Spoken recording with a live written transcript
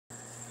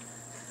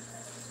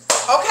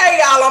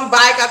Okay, y'all, I'm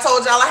back. I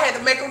told y'all I had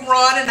to make a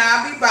run and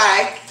I'll be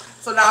back.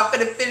 So now I'm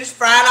finna finish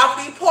frying off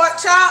these pork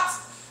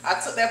chops. I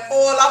took that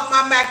foil off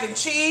my mac and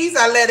cheese.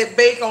 I let it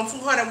bake on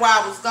 200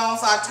 while it was gone,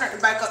 so I turned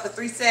it back up to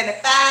 375,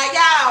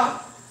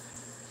 y'all.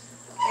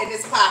 And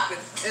it's popping.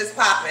 It's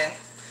popping.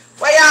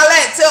 Where y'all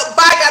at? Tilt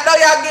bike. I know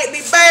y'all getting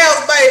these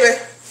bells, baby.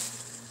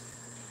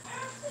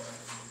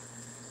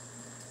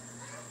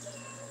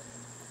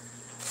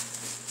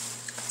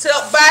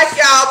 Tilt back,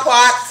 y'all.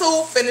 Part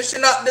 2.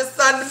 Finishing up this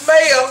Sunday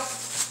meal.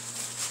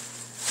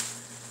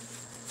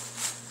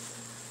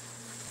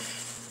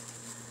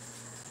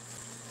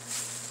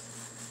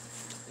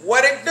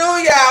 What it do,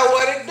 y'all?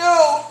 What it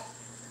do?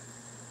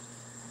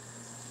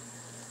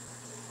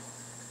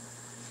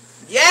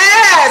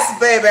 Yes,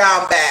 baby,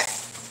 I'm back.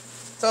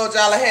 Told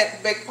y'all I had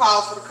to make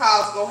pause for the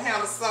calls to go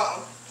handle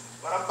something.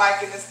 But I'm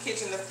back in this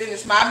kitchen to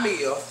finish my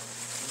meal.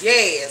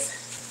 Yes.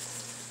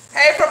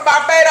 Hey, from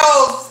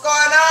Barbados, what's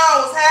going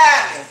on? What's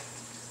happening?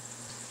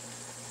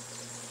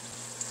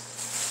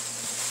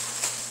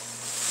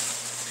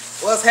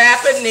 What's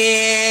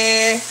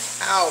happening?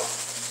 Ow.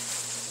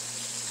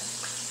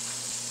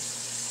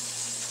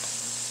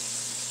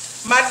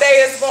 My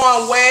day is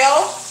going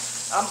well.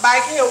 I'm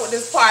back here with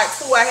this part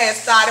 2. I had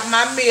started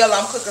my meal.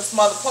 I'm cooking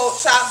smothered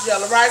pork chops,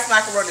 yellow rice,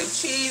 macaroni and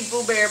cheese,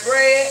 blueberry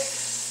bread,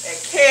 and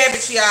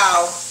cabbage,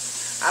 y'all.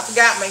 I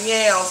forgot my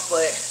yams,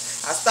 but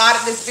I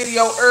started this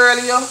video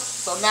earlier,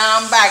 so now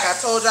I'm back. I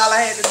told y'all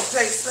I had to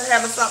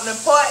handle something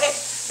important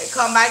and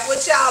come back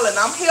with y'all, and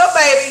I'm here,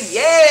 baby.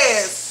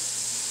 Yes.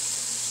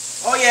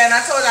 Oh, yeah, and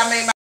I told y'all I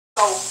made my...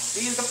 So,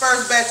 these are the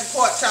first batch of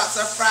pork chops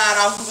I fried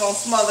off. We're going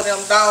to smother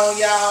them down,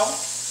 y'all.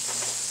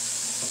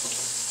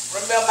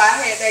 Remember,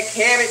 I had that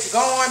cabbage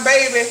going,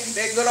 baby.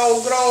 That good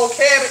old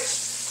cabbage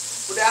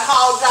with that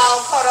hog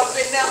dog cut up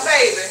in there,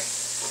 baby.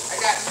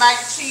 I got the mac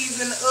and cheese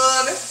in the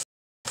oven.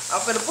 I'm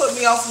finna put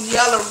me on some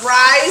yellow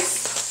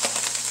rice.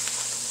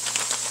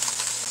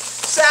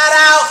 Shout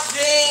out,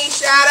 Jean.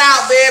 Shout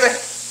out, baby.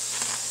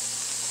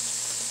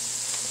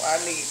 What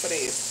I need for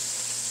this.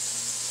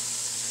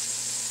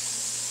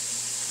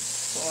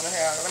 2.5.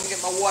 Let me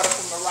get my water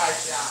from the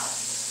rice, y'all.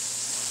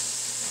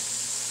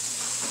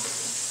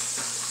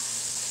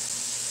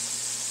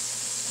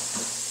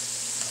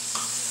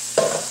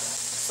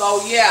 So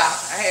yeah,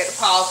 I had to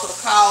pause for the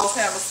calls,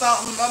 handle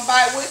something. I'm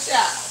back with y'all.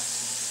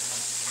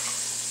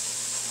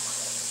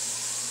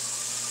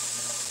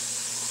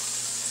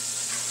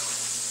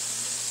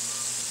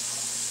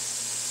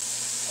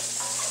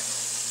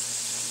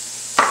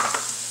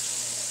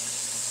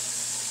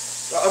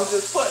 So I'm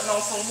just putting on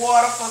some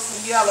water for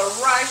some yellow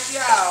rice,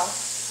 y'all.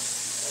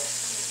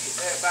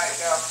 Get that back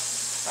there.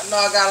 I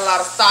know I got a lot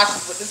of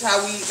starches, but this is how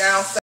we eat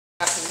down south.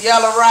 Got some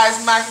yellow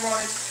rice,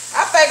 macaroni.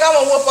 I think I'm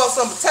gonna whip up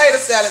some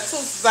potato salad too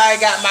since I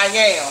ain't got my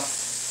yams.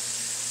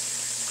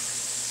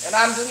 And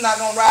I'm just not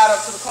gonna ride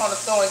up to the corner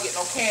store and get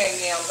no canned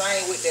yams. I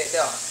ain't with that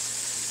though.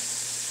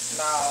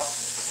 No.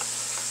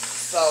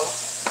 So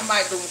I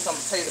might do some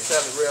potato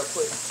salad real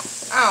quick.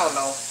 I don't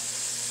know.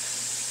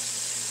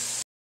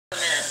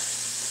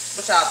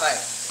 What y'all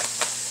think?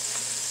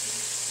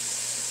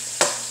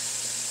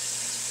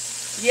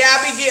 Yeah,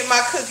 I be getting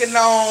my cooking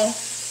on.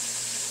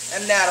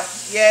 And now,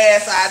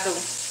 yes, I do.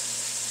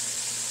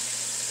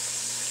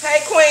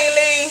 Hey, Queen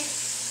Lee.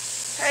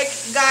 Hey,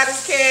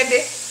 Goddess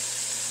Candy.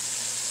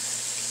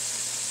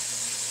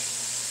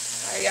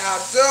 How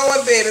y'all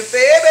doing, baby?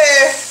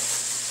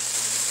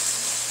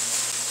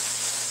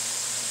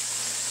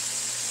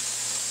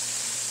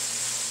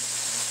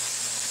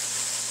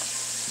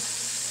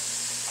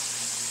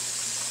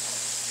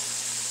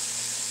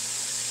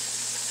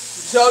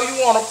 Joe, you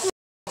want to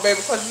baby,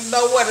 because you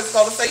know what it's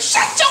going to say.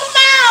 Shut your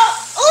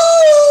mouth.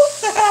 Ooh.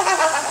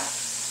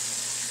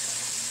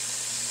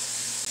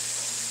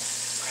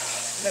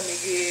 Let me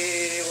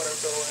get what I'm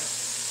doing.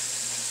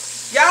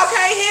 Y'all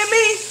can't hear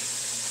me?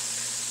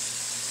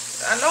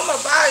 I know my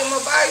volume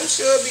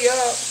should be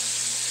up.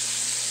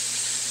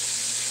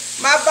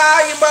 My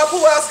volume up, who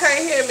else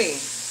can't hear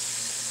me?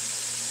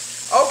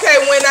 Okay,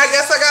 Wendy, I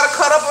guess I gotta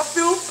cut up a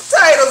few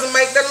potatoes and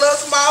make that little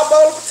small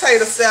bowl of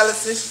potato salad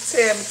since you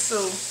tell me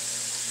to.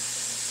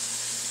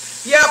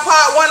 Yeah,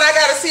 part 1, I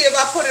gotta see if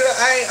I put it,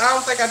 I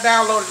don't think I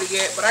downloaded it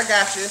yet, but I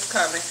got you, it's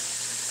coming.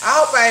 I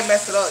hope I ain't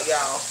messed it up,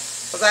 y'all.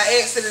 Because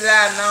I exited it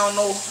out and I don't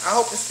know. I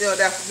hope it's still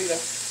there for me to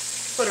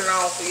put it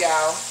on for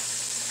y'all.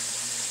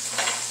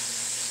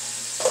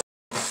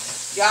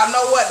 Y'all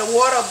know what? The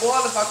water will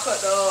boil if I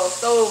cut the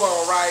stove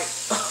on, right?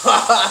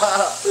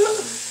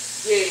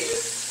 Yeah.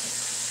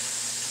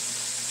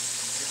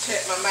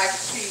 Check my mac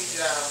and cheese,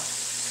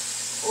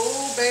 y'all.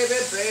 Ooh, baby.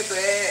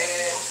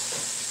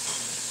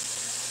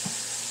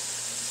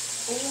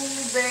 Ooh,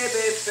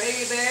 baby.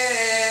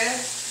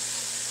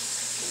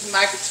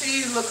 Mac and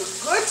cheese looking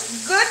good.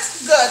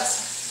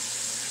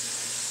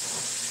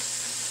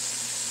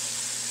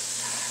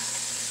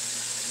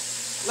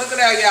 Look at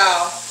that,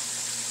 y'all.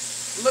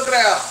 Look at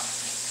that.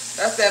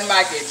 That's that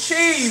mac and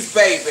cheese,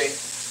 baby.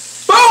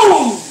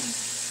 Boom!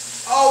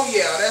 Oh,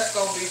 yeah, that's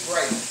going to be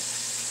great.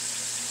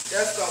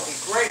 That's going to be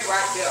great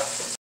right there.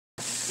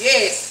 Yeah.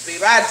 Yes, baby,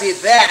 I did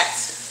that.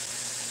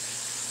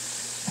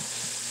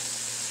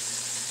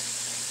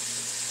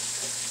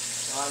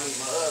 I need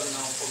my oven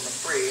on for my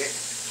bread.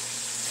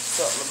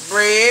 So my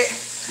bread.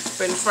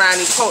 Finna fry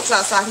these pork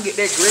chops so I can get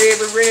that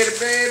gravy ready,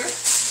 baby.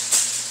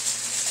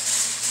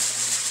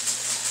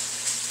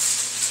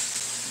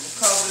 I'm gonna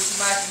cover this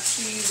mac and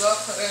cheese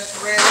up so that's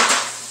ready.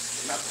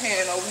 Get my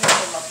pan over here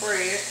for my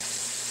bread.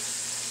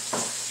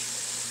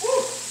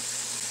 Woo!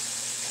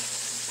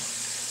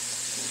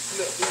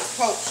 Flip these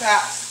pork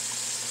chops.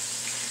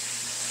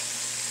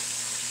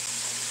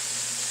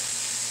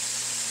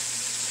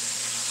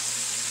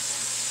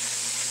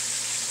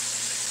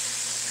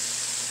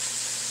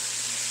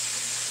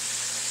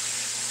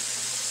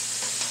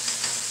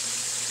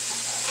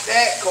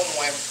 That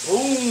going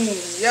boom,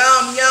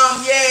 yum,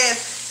 yum,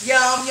 yes,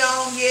 yum,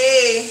 yum,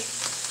 yeah.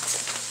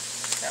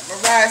 Got my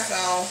rice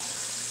on.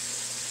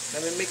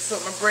 Let me mix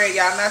up my bread,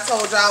 y'all. And I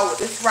told y'all with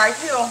this right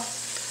here,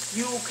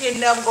 you can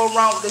never go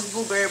wrong with this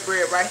blueberry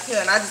bread right here.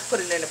 And I just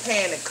put it in the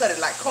pan and cut it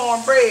like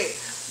cornbread.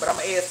 But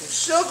I'm gonna add some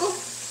sugar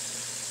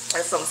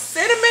and some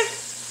cinnamon.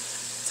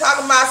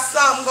 Talking about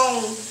something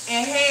gonna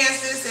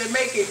enhance this and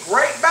make it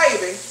great,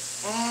 baby.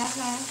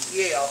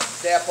 Yeah,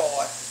 that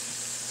part.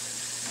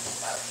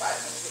 Matter of fact,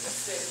 let me get the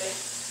cinnamon.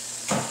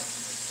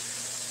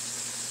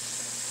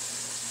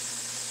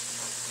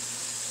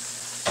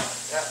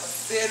 Got my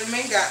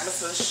cinnamon, got me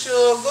some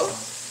sugar.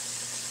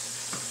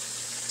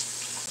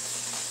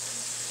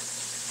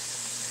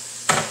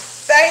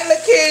 Thank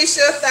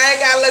Lakeisha,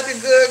 think I look a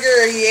good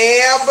girl.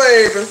 Yeah,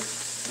 baby.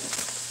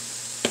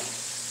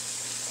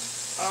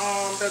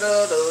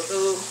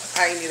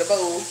 I need a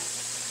bowl.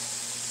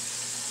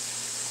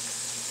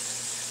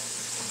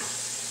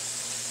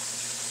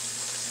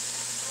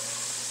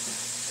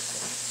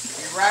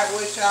 Right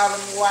with y'all, let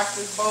me wash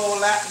this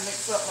bowl out and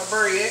mix up my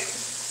bread.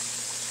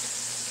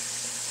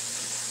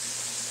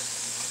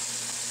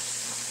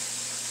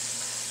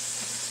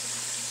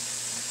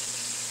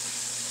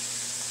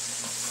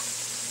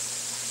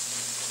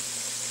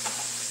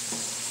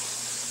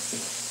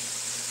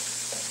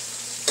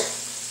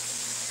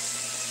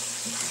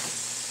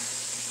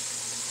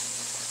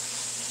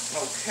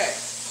 Okay.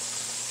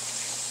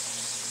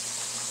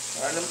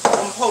 All right,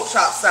 them pork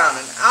chops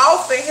sounding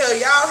off in here.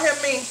 Y'all hear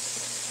me?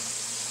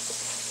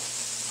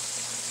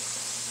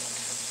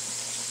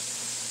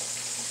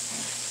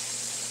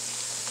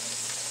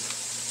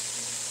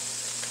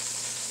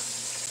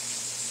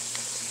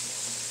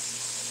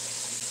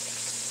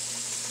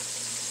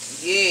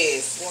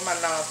 Yes, where my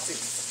non-stick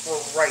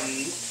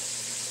spray?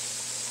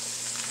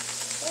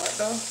 What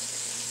the?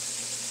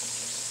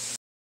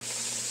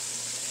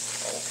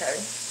 Okay.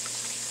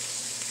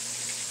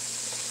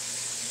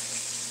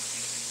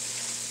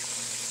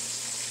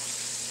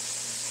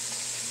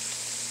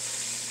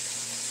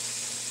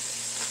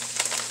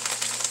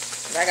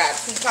 And I got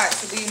 2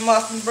 pints of these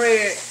muffin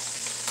bread.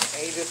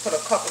 And you just put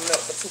a cup of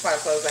milk for 2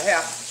 pints, so it's a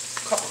half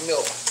cup of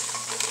milk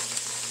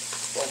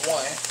for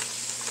one.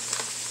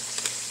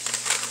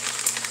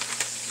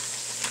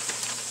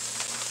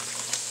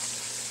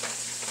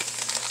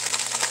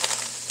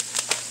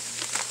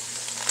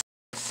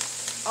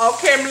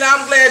 Okay,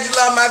 I'm glad you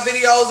love my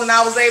videos and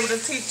I was able to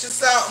teach you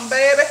something,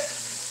 baby.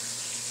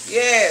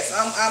 Yes,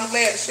 I'm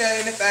glad to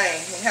share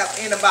anything and help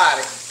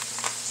anybody.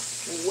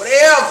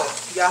 Whatever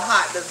your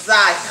heart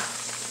desire.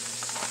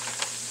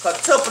 Cause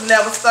Tupper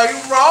never stir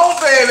you wrong,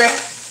 baby.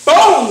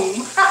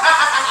 Boom!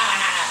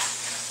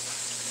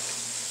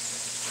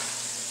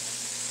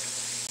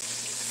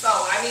 So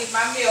I need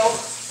my milk.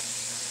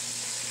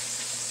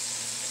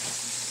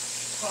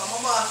 Some of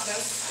my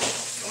muffins,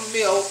 some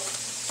milk.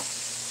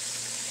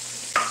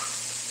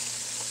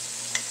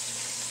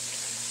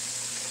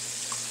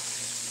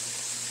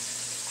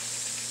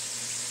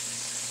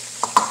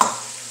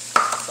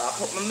 So I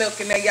put my milk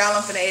in there, y'all.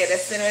 I'm finna add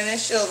that cinnamon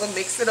and sugar,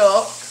 mix it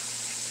up.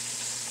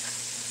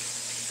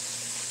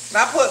 And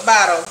I put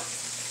about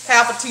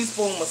half a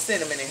teaspoon of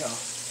cinnamon in here.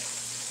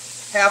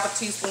 Half a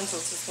teaspoon to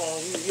a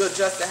teaspoon. You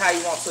adjust it how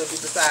you want to if you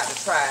decide to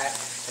try it.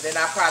 And then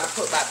I probably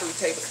put about 3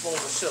 tablespoons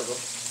of sugar.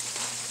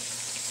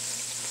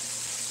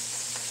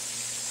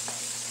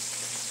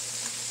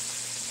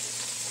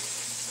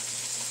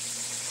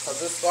 Because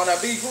it's going to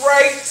be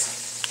great.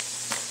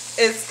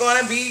 It's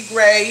going to be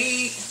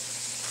great.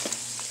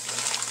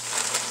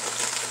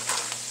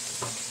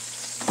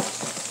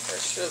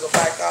 That sugar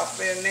back off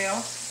in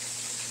there.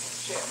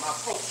 Check my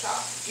pork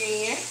chops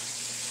again.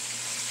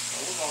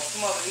 And we're going to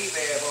smother these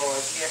bad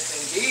boys. Yes,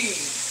 indeed.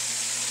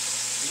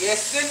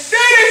 Yes,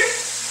 indeed.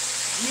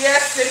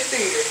 Yes,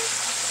 indeed.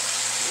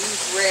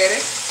 These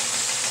ready.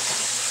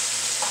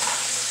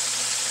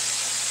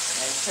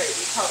 And take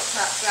these pork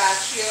chops out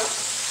here.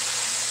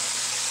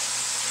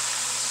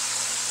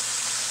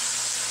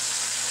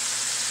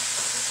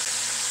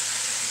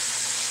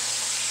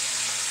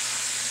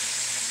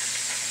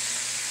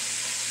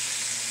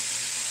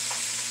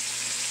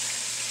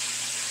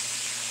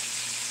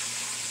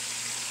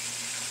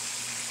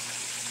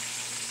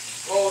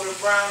 Golden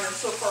brown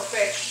into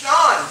perfection.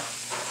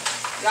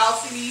 Y'all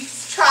see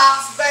these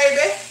chops,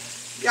 baby?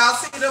 Y'all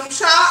see them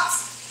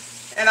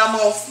chops? And I'm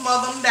gonna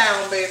smother them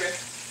down, baby.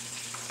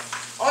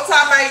 Only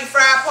time I eat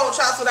fried pork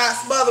chops without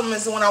smother them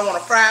is when I want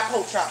a fried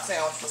pork chop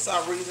sandwich for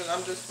some reason.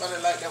 I'm just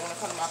funny like that when it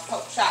comes to my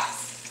pork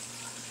chops.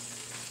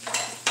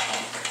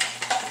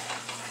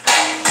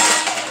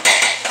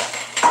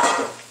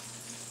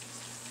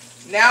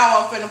 Now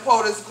I'm finna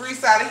pour this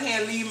grease out of here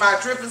and leave my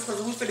drippings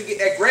because we finna get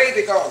that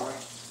gravy going.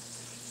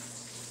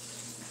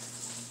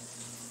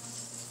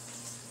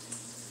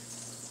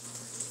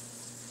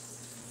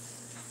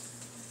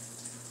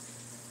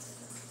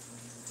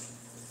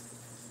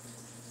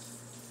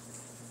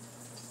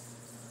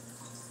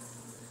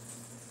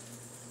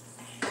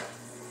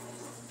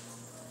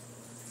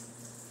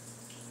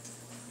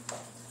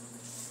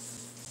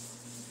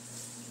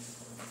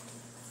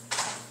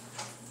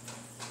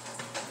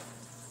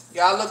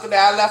 Y'all look at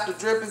that, I left the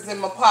drippings in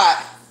my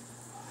pot.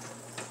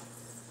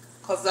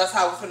 Because that's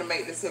how we're finna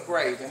make this here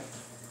gravy.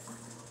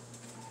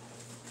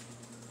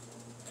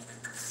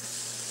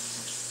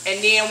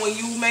 And then when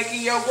you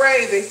making your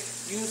gravy,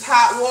 use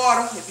hot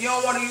water. If you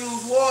don't want to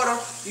use water,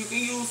 you can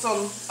use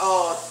some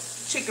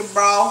chicken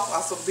broth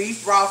or some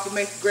beef broth to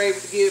make the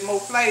gravy to give it more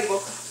flavor.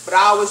 But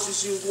I always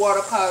just use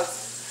water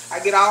because I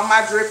get all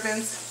my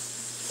drippings.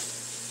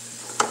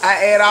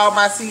 I add all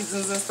my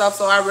seasons and stuff,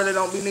 so I really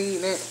don't be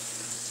needing it.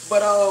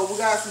 But we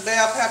got some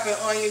bell pepper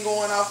and onion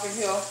going off in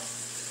here.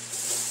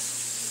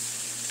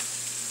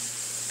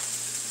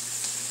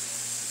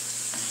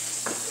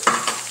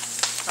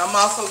 I'm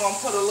also gonna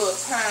put a little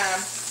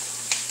thyme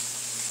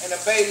and a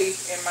bay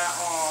leaf in my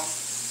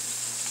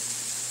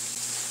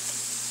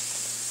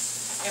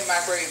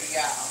gravy,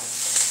 y'all.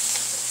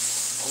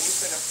 We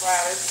finna fry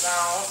this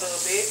down a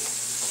little bit.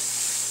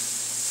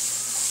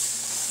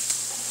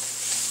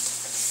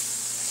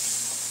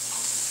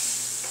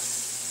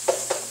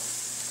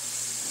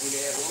 We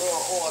add a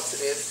little oil to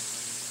this.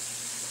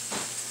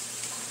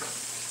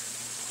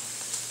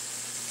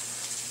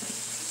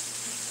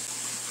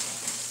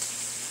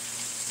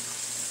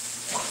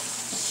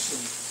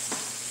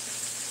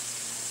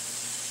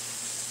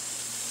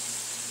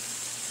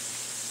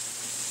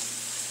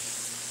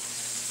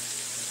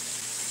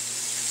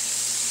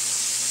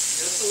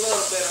 Just a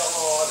little bit of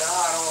oil, the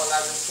hot oil I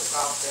just took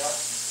off there.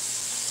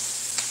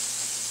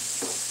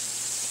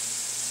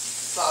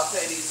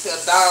 Saute these here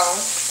down.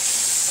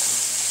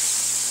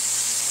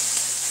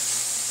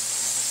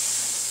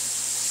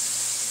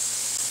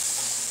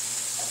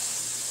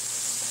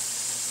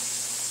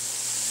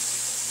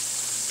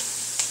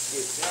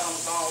 Get them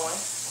going.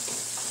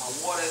 My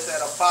water is at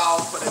a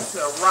boil for this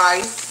here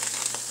rice.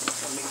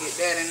 Let me get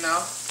that in now.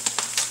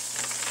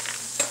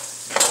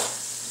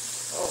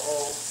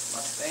 Uh-oh. My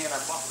stand, I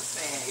bumped the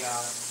stand,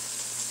 y'all.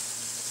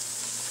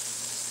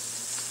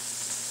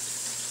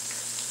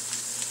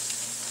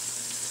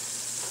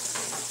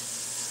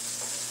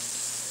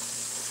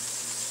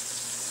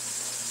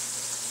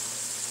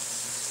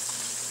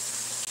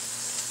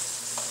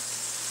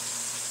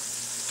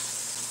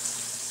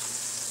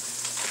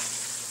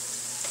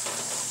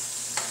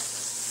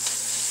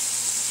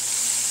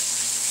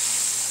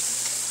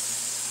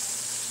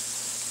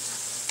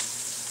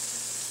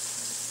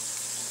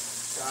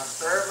 I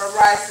stir my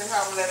rice and I'm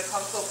gonna let it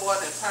come to a boil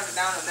and turn it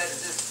down and let it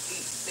just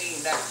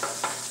steam down.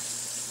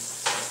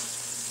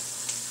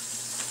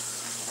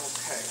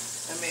 Okay,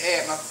 let me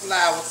add my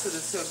flour to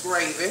this here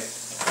gravy.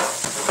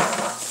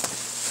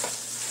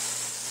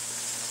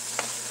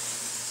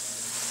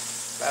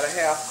 About a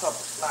half cup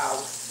of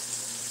flour.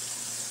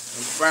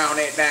 And brown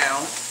it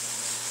down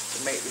to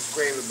make this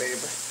gravy,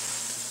 baby.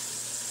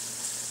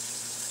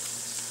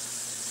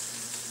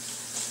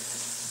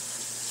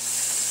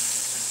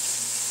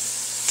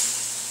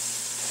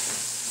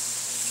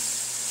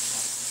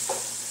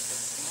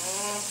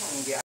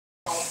 Yeah,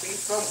 gonna be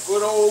some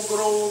good old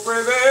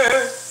gravy.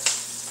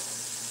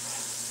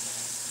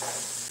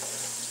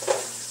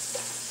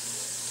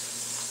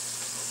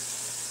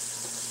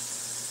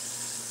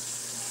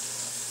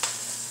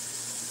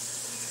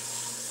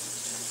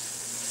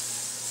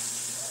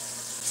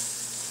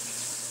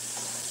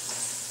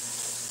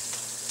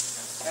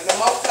 And the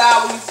more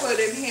flour you put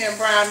in here and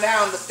brown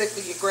down, the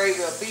thicker your gravy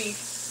will be.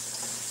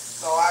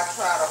 So I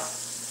try to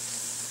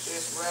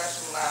just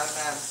rationalize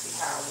now and see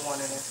how I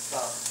want it and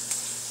stuff.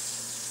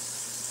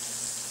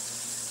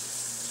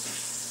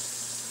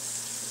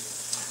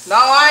 No,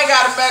 I ain't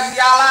got to measure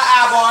y'all.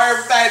 I eyeball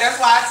everything. That's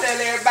why I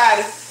tell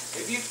everybody,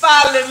 if you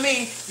following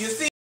me, you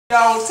see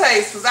your own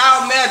taste. Because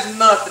I don't measure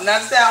nothing.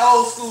 That's that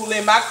old school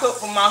in my cook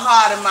from my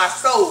heart and my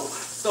soul.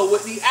 So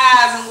with these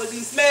eyes and with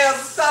these smells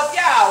and stuff,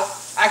 y'all,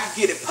 I can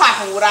get it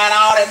popping without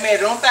all that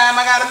measure. The only time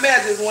I got to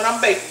measure is when I'm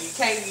baking. You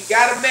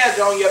got to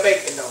measure on your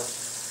baking though.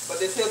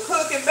 But this here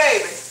cooking,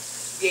 baby,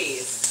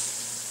 yes.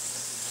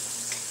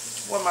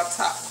 Where my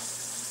top?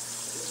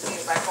 Just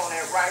lean back on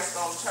that rice.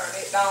 Gonna turn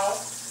it down.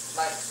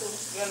 Like two,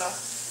 you know.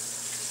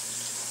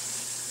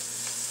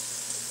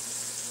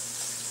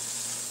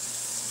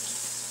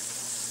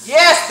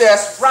 Yes,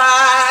 that's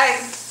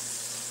right.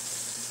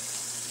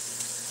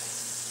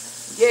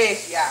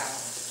 Yes, y'all.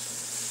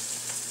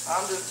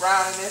 I'm just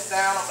browning this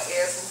down. I'm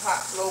gonna add some hot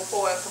slow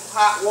pour and some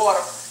hot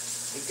water.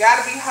 It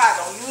gotta be hot.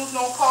 Don't use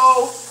no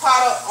cold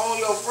product on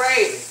your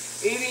gravy.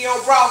 Even your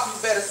broth, you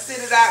better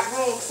sit it at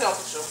room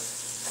temperature.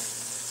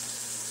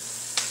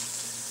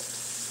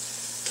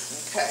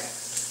 Okay.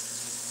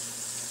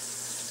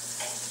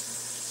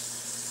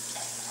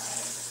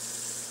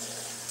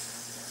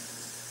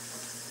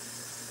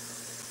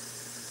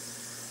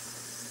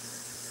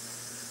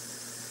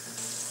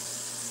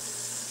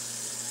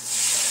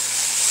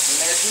 And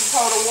as you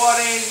pour the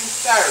water in, you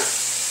stir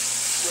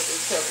with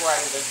this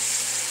separator.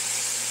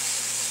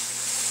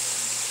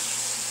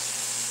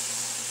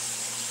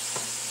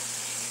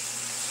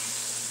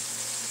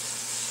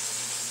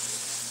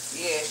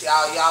 Yes,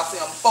 y'all see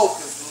I'm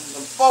focused.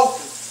 I'm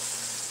focused.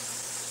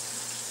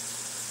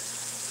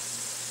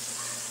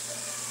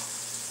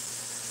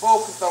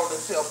 Focus on the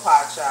tail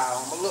pot,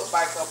 y'all. I'm gonna look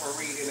back up and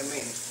read in a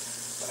minute.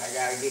 But I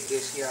gotta get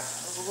this here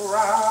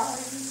right.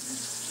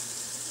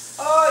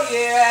 Oh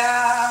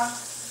yeah.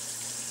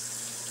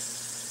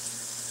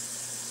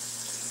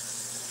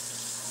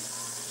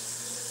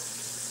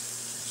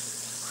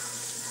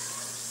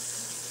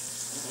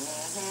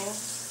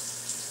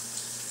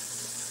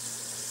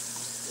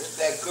 It's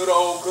that good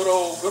old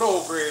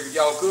gravy,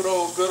 y'all. Good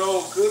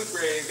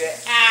gravy.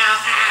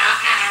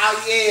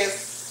 Ow,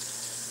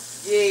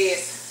 yes.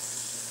 Yes.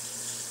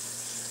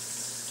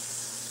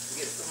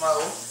 Get some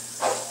more.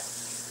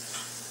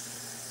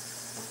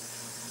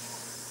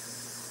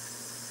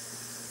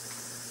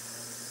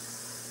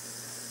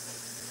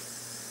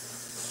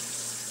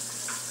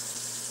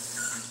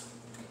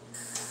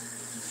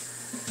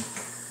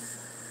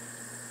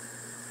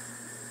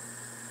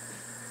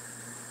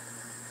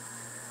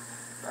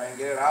 Try and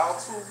get it all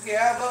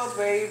together,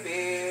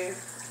 baby.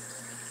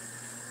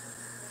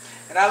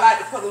 And I like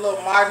to put a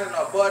little margarine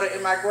or butter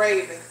in my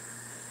gravy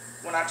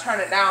when I turn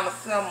it down to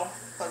simmer,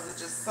 because it's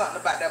just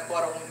something about that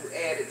butter when you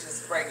add it,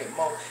 just bring it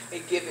more,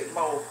 it give it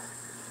more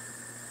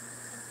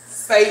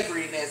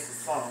savoriness or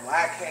something.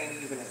 I can't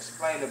even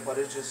explain it, but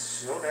it's just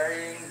so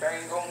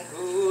dang on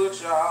good,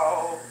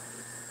 y'all.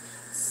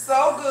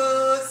 So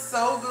good,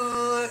 so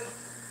good.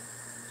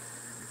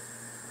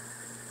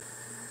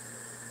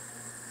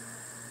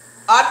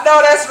 I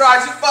know that's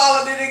right, you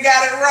followed it and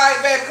got it right,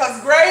 baby, because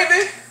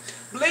gravy,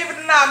 believe it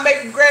or not,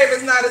 making gravy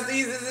is not as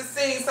easy as it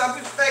seems. Some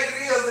people think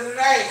it is, and it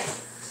ain't.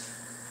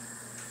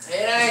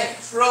 It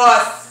ain't.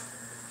 Trust.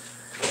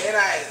 It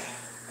ain't.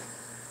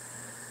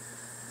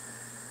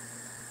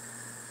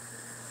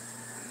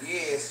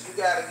 Yes, you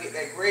gotta get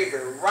that gravy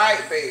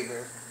right,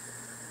 baby.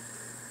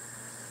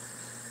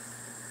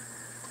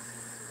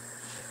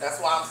 That's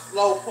why I'm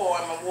slow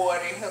pouring my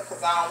water in here,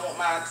 because I don't want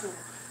mine too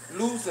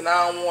loose, and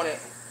I want it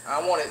a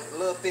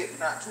little thick,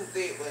 not too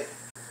thick, but.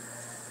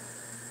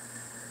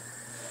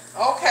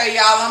 Okay,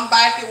 y'all, I'm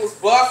back. It was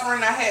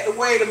buffering. I had to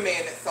wait a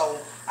minute, so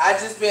I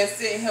just been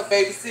sitting here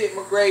babysitting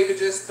my gravy,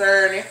 just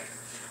stirring it.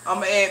 I'm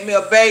gonna add me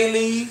a bay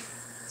leaf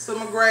to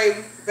my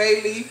gravy,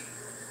 bay leaf.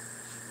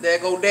 There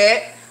go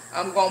that.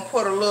 I'm gonna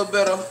put a little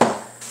bit of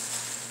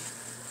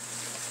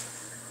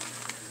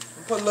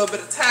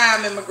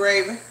thyme in my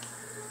gravy,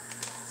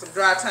 some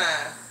dry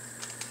thyme.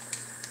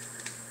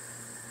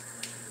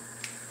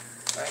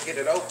 I can get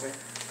it open.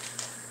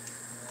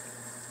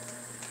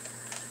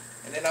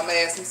 And then I'm gonna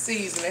add some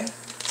seasoning.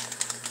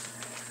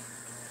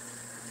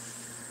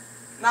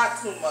 Not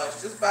too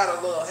much, just about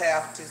a little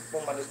half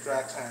teaspoon of this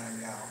dry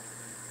thyme, y'all.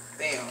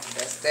 Bam,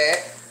 that's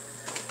that.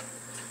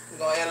 I'm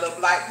gonna add a little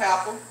black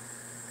pepper.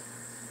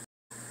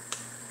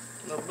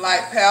 A little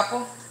black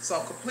pepper,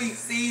 some complete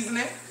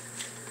seasoning.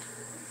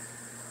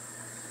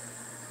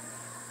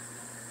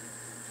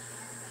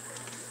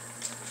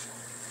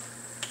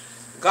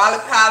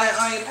 Garlic powder and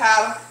onion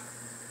powder.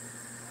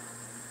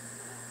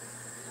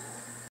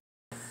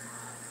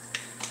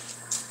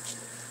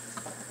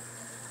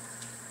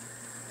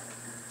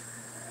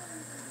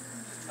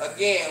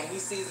 Again, we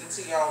season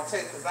to your own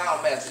taste, because I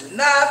don't match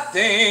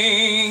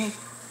nothing.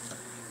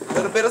 A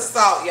little bit of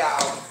salt,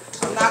 y'all.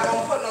 I'm not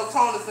going to put no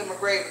toners in my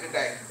gravy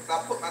today, because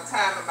I put my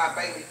thyme in my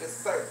baby, this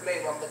certain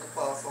flavor I'm looking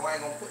for, so I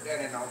ain't going to put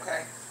that in,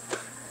 okay?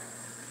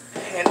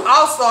 And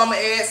also, I'm going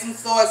to add some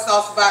soy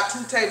sauce, about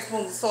 2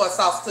 tablespoons of soy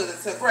sauce to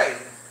the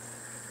gravy.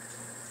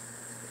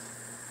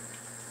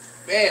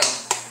 Bam.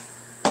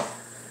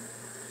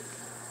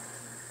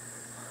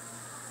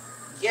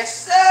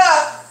 Yes,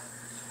 sir.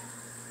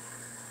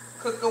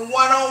 Cooking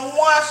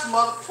one-on-one,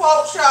 smother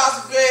pork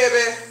chops,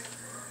 baby.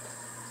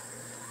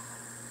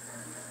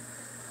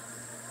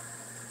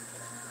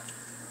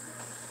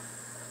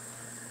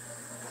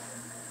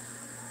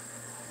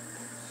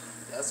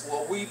 That's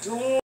what we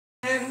doing.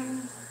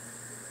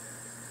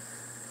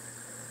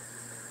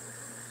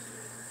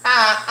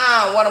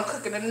 What I'm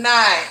cooking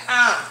tonight.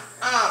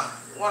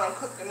 What I'm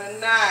cooking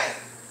tonight.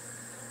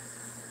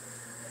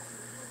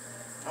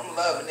 I'm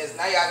loving this.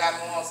 Now y'all got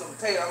me on some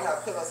potatoes. I'm going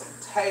to put up some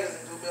potatoes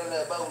and do me a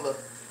little bowl of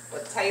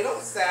potato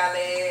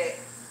salad.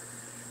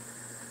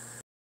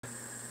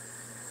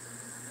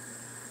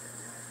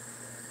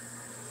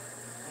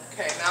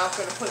 Okay, now I'm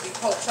going to put these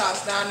pork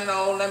chops down and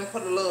on. Let me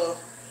put a little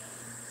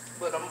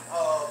Put them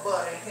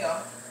butter in here.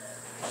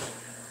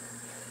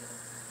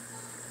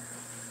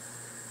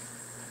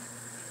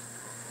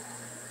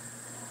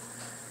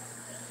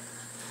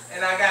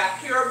 And I got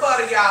pure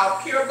butter, y'all.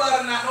 Pure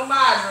butter, not no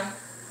margarine.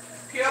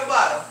 Pure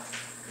butter.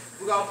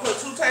 We're going to put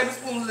 2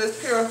 tablespoons of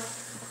this pure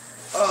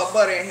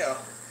butter in here.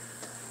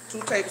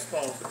 2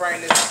 tablespoons to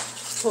bring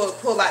this,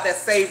 pull out that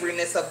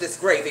savoriness of this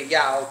gravy,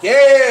 y'all.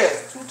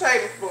 Yes, 2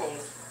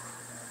 tablespoons.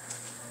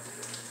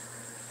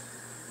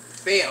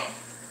 Bam.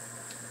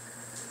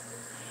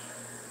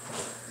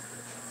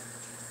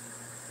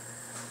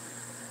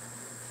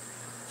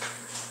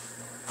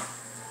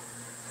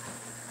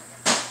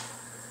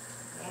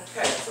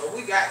 Okay, so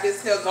we got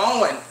this here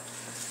going.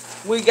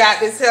 We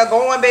got this here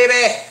going,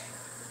 baby.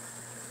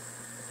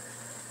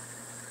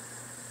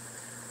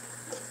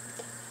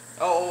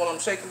 Oh, I'm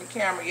shaking the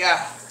camera,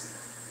 yeah.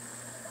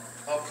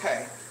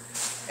 Okay.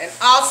 And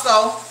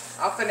also,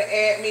 I'm finna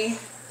add me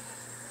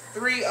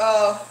 3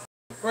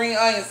 green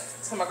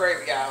onions to my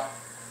gravy, y'all.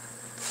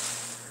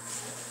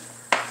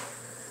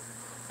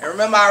 And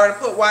remember, I already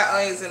put white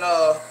onions and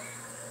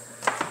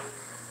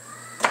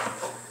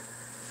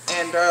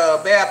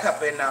bell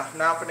pepper in now.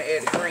 Now I'm finna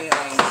add the green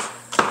onions.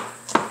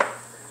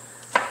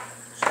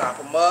 Chop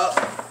them up.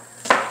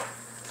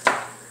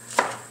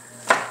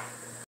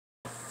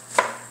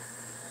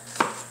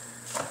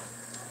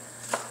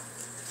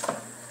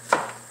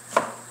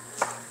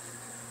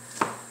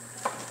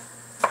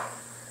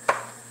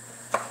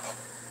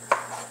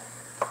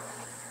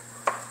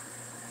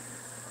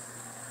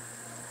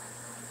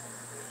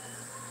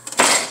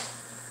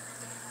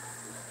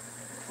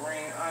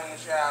 Green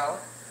onions, y'all.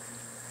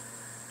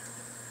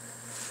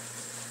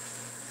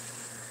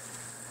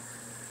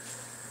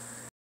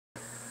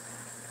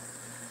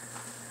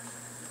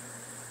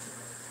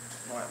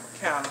 Wipe my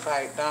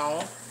counterpart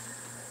down.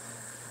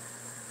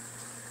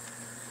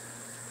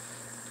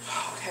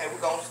 Okay,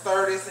 we're gonna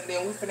stir this and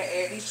then we're finna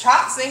add these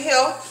chops in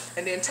here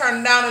and then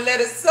turn it down and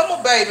let it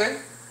simmer, baby.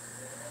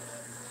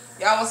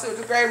 Y'all wanna see what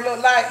the gravy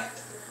look like?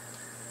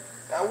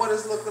 That's what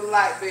it's looking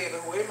like, baby.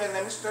 Wait a minute,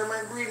 let me stir my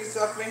ingredients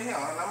up in here.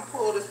 And I'm gonna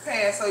pull this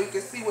pan so you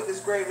can see what this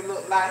gravy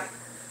look like.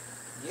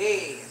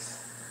 Yes.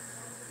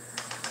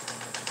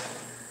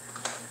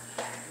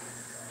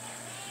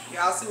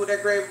 Y'all see what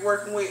that gravy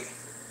working with?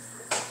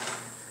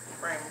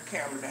 Bring the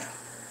camera down.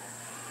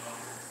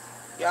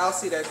 Y'all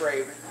see that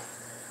gravy?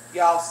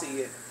 Y'all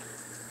see it.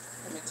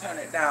 Let me turn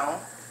it down.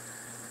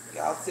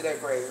 Y'all see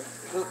that gravy?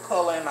 Good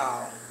color and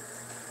all.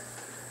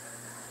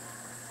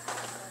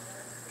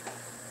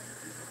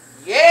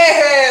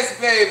 Yes,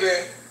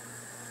 baby.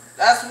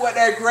 That's what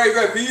that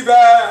gravy be, baby.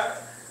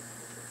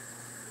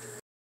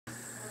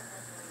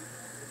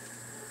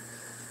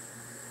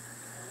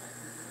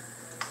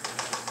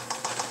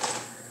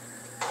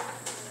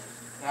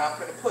 Now I'm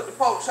gonna put the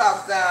pork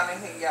chops down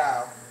in here,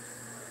 y'all.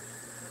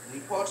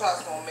 These pork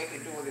chops gonna make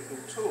it do what it do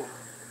too.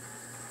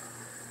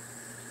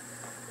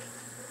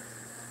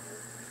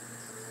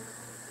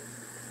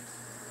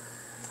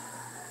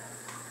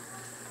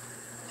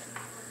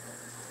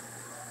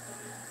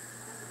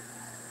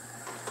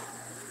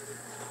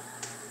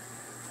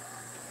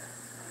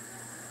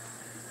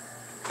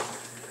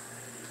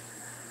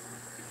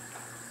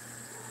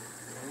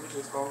 And we're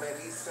just gonna let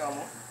these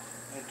simmer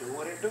and do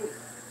what it do.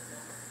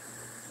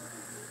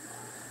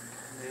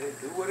 Let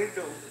it do what it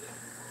do.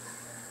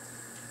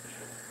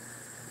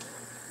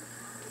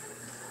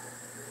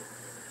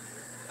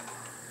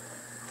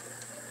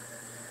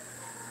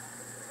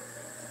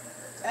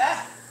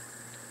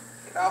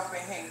 Get off in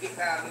here and get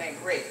down in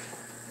that gravy.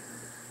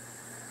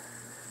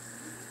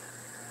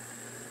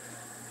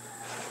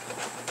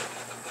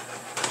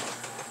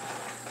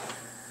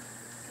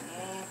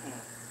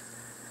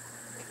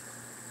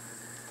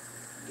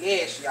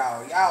 Yes,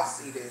 y'all. Y'all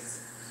see this.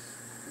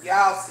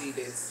 Y'all see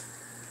this.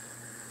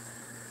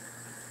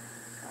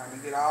 I'm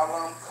going to get all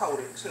of them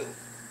coated too.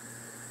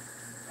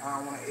 I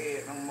don't want to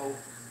add no more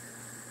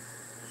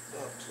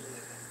stuff to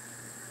it.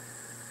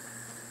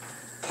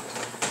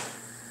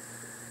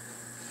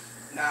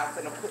 Now I'm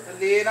going to put the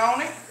lid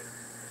on it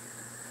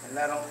and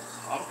let them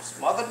come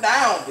smother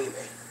down, baby.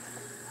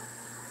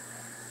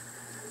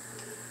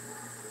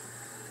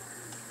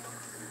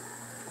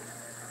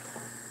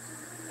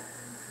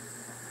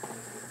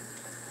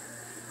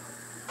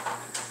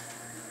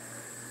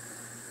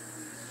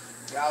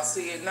 Y'all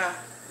see it now?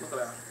 Look at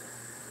that.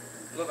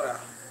 Look at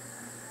that.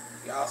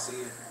 Y'all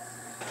see it.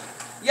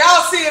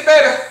 Y'all see it,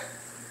 baby.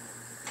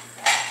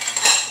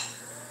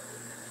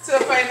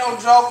 Tiff ain't no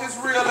joke. It's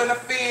real in the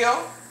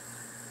field.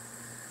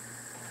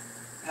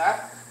 Now,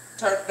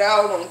 turn it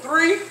down on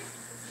 3.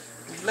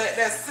 Let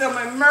that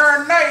simmer and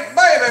marinate,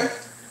 baby.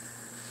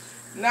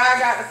 Now I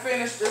got to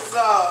finish this,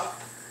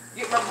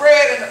 get my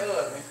bread in the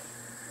oven.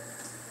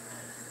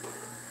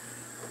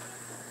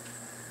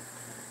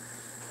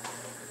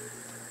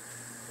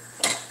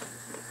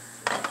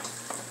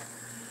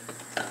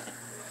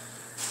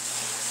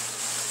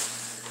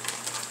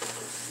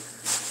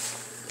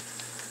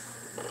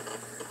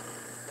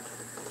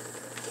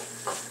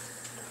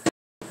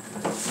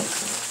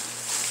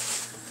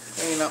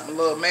 Clean up my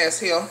little mess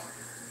here.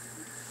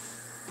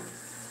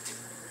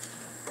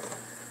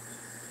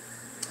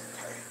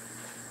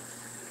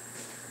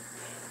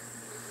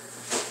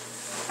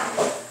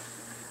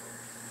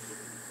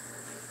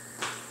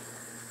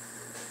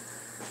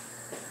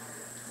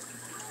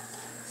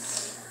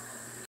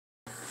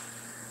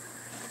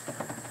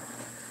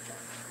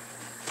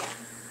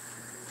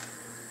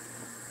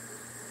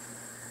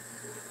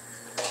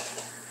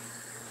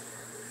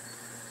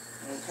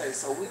 Okay,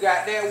 so we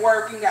got that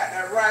working, got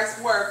that rice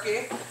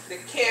working, the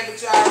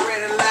cabbage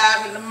already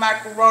live, and the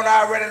macaroni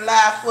already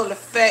live, full of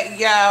fat,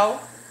 y'all.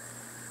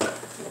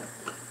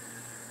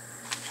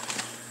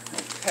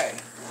 Okay.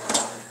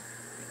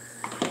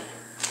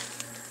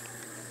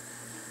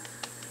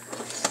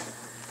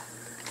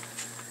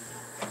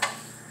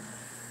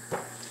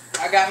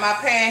 I got my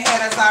pan here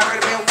that's already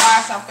been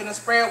washed. I'm finna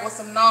spray it with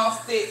some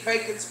non-stick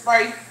baking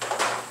spray.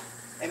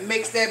 And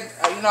mix that,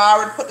 you know, I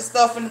already put the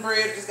stuff in the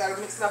bread. Just gotta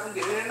mix it up and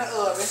get it in the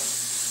oven.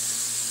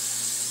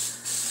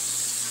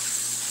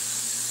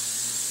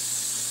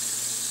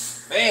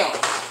 Bam.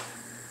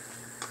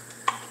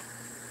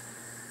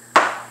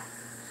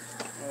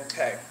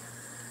 Okay.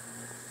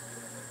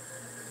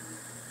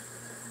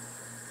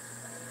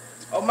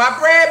 Oh, my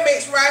bread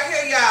mix right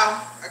here,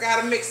 y'all. I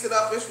gotta mix it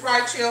up. It's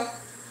right here.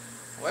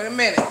 Wait a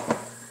minute.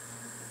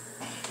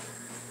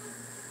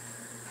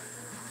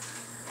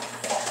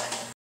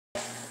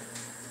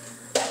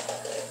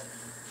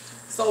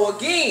 So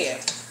again,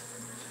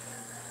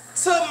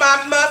 to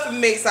my muffin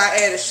mix, I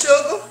added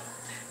sugar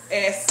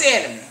and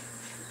cinnamon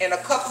and a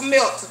cup of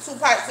milk to 2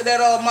 pipes of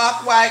that old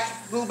Moth White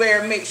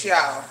blueberry mix,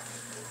 y'all.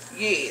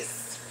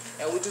 Yes.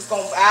 And we're just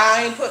gonna,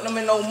 I ain't putting them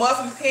in no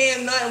muffin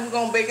pan, nothing. We're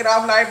gonna bake it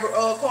off like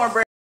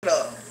cornbread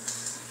up.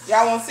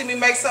 Y'all wanna see me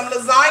make some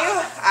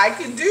lasagna? I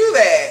can do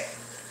that.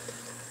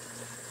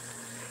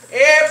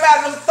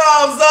 Everybody, them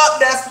thumbs up.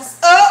 That's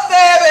what's up,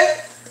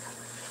 baby.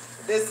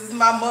 This is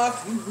my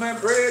muffin, my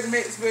bread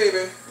mix,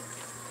 baby.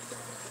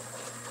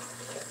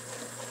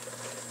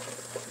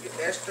 Get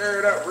that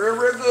stirred up real,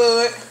 real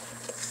good.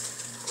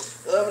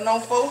 Oven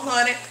on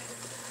 400.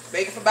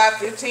 Bake it for about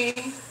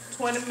 15,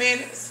 20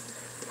 minutes.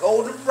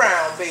 Golden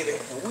brown, baby.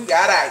 And we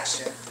got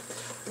action.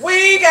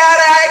 We got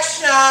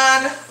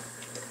action.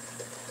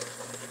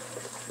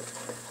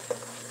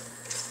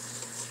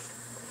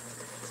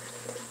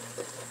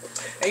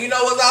 And you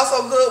know what's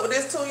also good with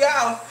this too,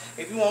 y'all?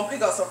 If you want to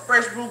pick up some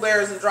fresh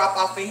blueberries and drop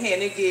off in here,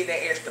 and they give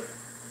that extra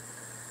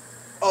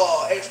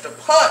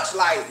punch,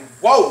 like,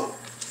 whoa.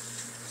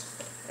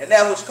 And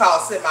that's what you call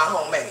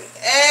semi-homemade.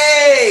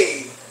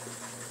 Hey!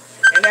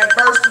 And that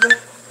burst of the...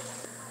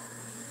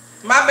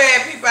 My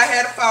bad, people, I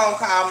had a phone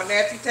call. My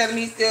nephew telling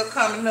me he's still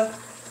coming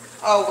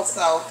over,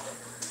 so...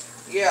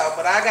 Yeah,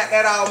 but I got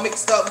that all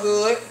mixed up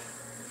good.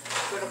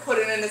 Gonna put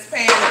it in this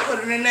pan and put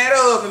it in that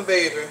oven,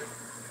 baby.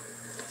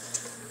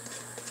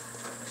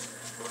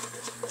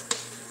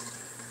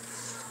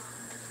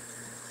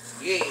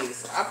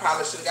 Yes, I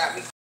probably should have got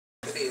me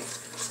for this.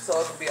 So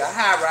it'll be a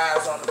high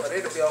rise on it, but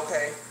it'll be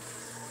okay.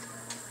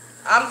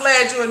 I'm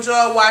glad you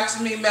enjoyed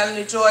watching me,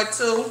 Melanie Joy,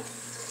 too.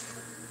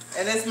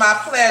 And it's my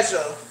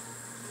pleasure.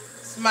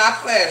 It's my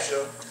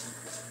pleasure.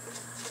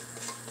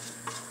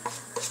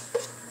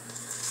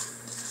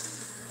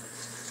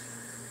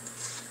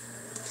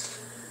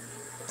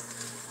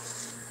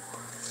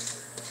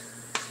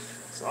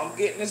 So I'm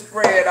getting this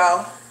bread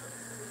off.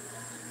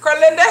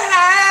 Carlinda,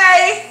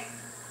 hey!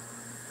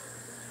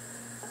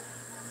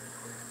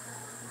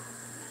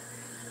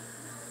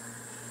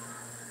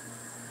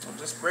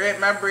 Just spread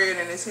my bread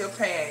in this here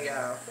pan,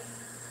 y'all.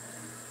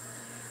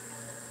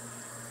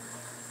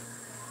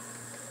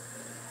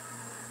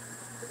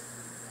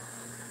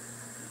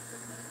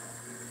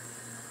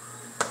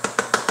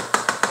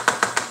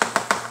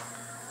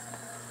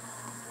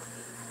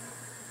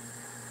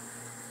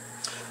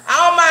 I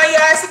don't mind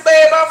y'all, it's a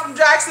babe. I'm from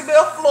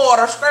Jacksonville,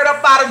 Florida, straight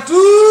up out of Duval.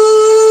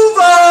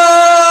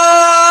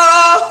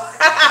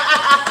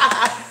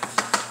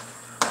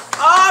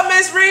 Oh,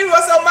 Miss Reed,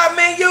 what's on my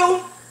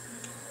menu?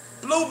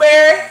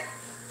 Blueberry,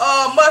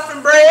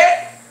 muffin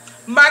bread,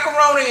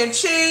 macaroni and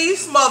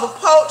cheese, smothered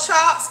pork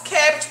chops,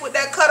 cabbage with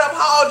that cut up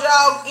hog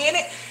dog in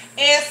it,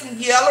 and some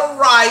yellow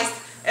rice.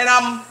 And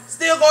I'm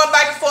still going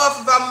back and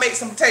forth if I'm gonna make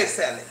some potato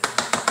salad.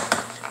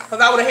 Because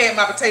I would have had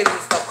my potatoes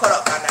and stuff cut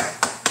up by now.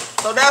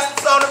 So that's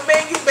what's on the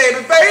menu,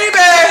 baby,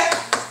 baby.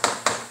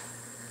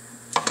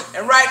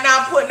 And right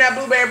now I'm putting that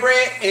blueberry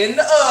bread in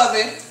the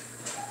oven.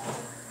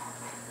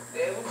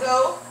 There we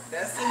go.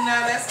 That's it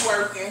now, that's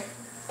working.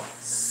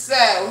 So,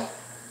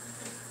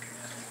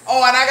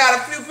 oh, and I got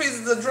a few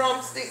pieces of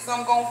drumsticks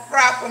I'm going to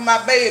fry for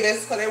my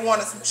babies because they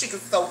wanted some chicken,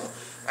 so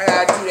I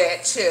got to do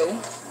that too.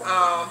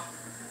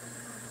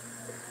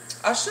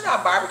 Should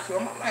I barbecue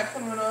them? I might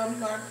put them in the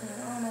oven. I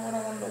don't know what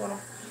I want to do with them.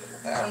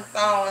 I got them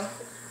thawing.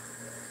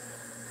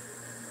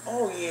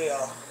 Oh, yeah.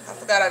 I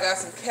forgot I got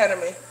some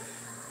ketamine.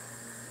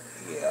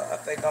 Yeah, I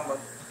think I'm going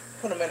to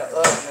put them in the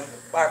oven and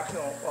barbecue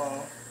them.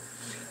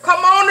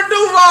 Come on to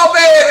Duval,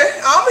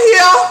 baby. I'm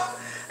here.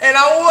 And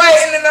I'm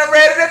waiting and I'm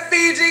ready to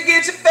feed you and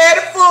get you fat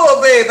and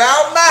full, baby. I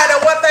don't mind.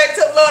 That one thing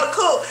took love to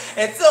cook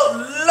and took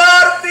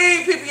love to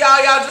feed people, y'all.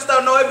 Y'all just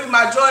don't know. It be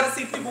my joy to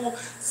see people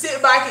sit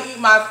back and eat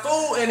my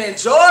food and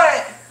enjoy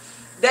it.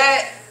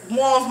 That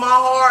warms my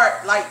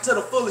heart, like, to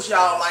the fullest,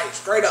 y'all. Like,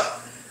 straight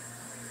up.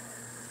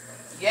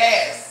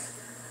 Yes.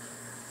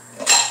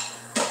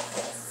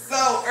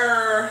 So,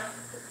 let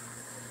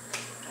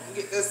me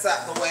get this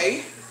out the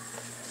way.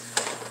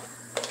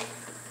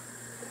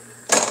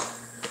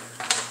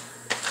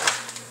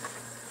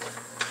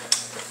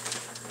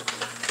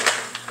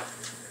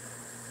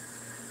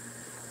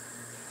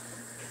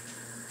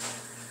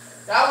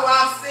 That's what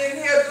I'm sitting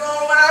here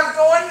doing what I'm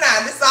doing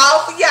now. This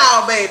all for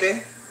y'all,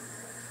 baby.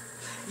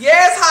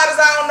 Yeah, it's hot as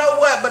I don't know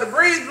what, but the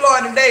breeze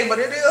blowing today, but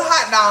it is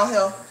hot down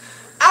here.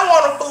 I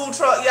want a food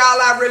truck, y'all.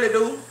 I really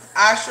do.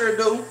 I sure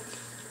do.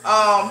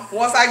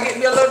 Once I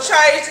get me a little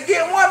change to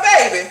get one,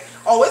 baby.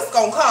 Oh, it's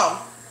gonna come.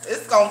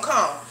 It's gonna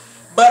come.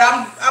 But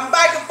I'm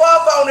back and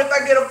forth on if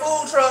I get a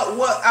food truck,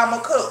 what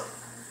I'ma cook.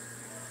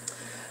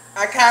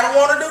 I kind of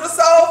want to do the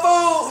soul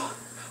food.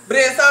 But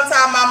then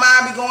sometimes my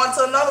mind be going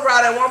to another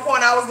route. At one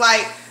point I was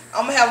like,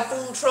 I'm going to have a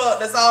food truck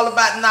that's all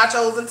about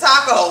nachos and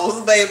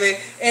tacos, baby.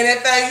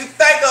 Anything you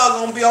think of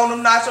going to be on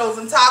them nachos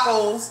and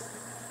tacos,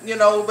 you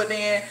know. But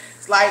then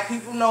it's like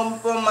people know me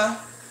for my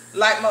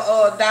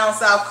down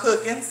south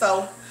cooking.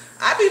 So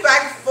I be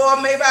back and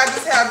forth. Maybe I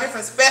just have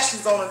different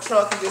specials on the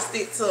truck and just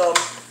stick to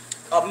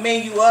a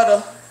menu of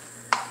the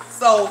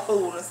soul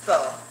food and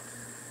stuff.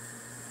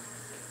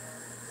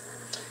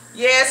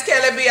 Yes,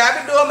 Kelly B,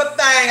 I be doing my thing.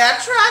 I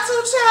try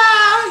to,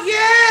 child.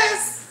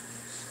 Yes.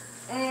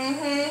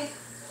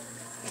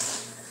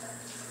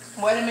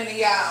 Wait a minute,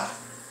 y'all.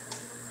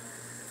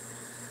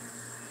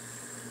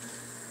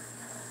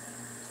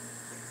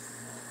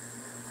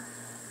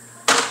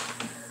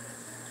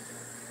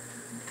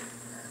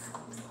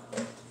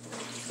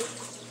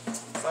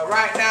 So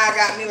right now I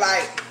got me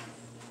like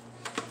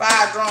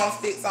 5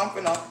 drumsticks. I'm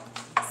finna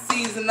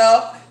season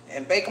up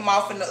and bake them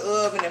off in the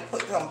oven and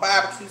put some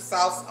barbecue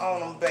sauce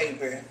on them,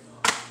 baby.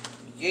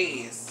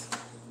 Yes.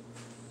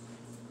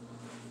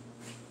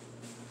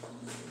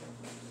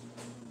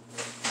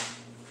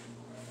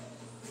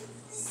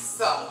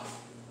 So,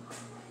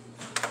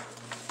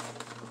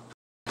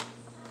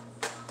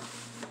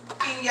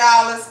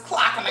 y'all, it's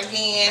clocking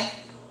again.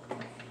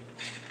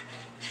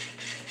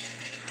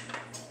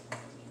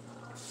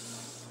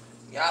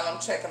 Y'all, I'm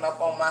checking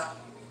up on my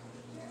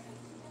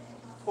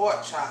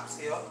pork chops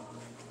here.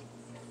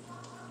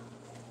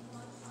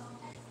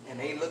 And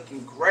they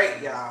looking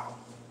great, y'all.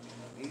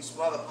 These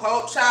mother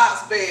pork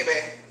chops, baby.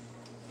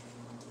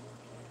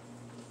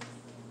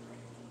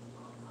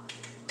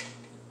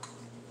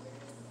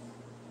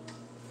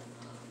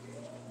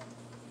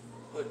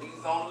 Put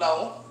these on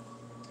low.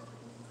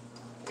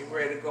 Get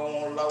ready to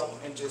go on low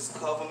and just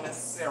cover them and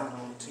simmer them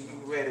until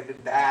you ready to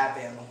dive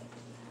in them.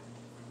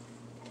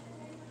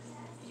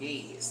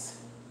 Yes.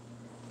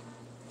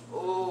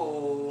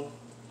 Ooh.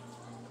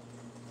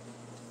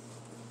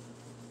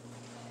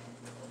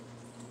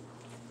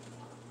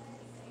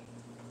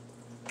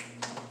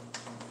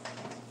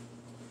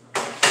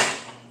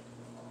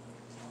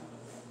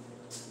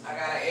 I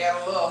gotta add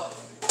a little.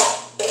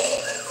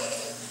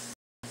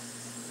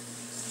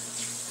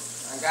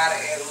 I gotta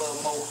add a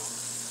little more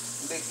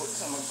liquid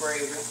to my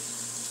gravy.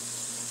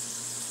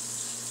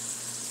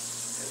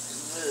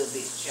 Just a little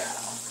bit,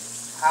 y'all.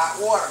 Hot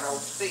water though,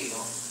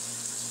 still.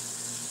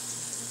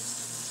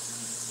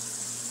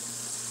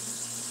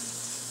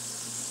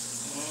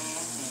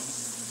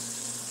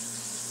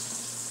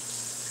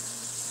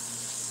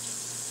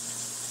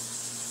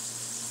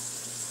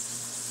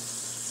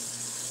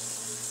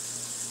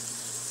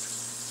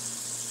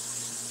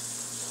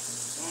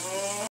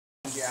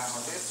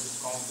 Y'all, this is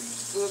gonna be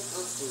good.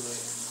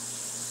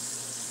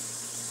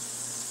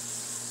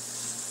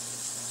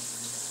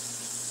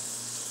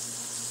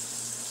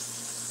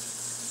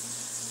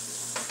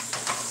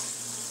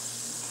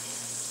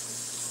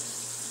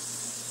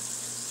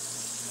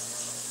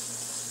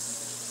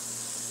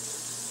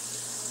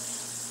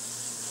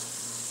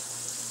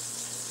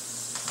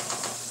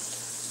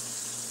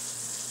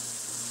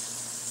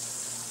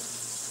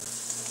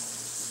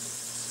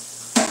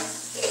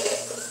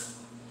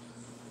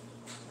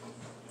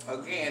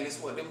 Again, this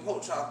is what them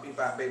pork chops be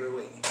about, baby.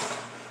 Wait.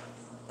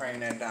 Bring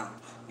that down.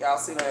 Y'all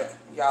see that?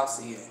 Y'all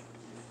see it.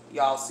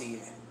 Y'all see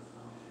it.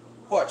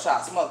 Pork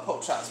chops, mother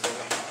pork chops, baby.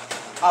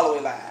 All the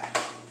way live.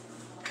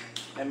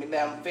 Let me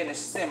let them finish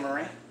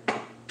simmering.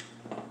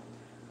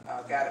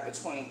 I got it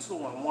between 2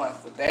 and 1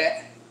 for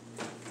that.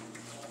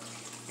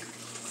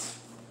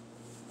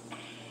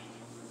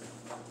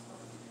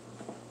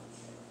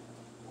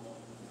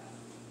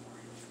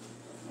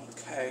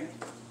 Okay.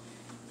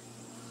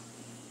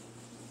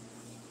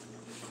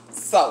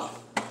 So,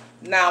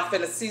 now I'm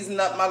finna season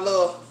up my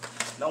little,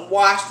 done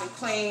washed and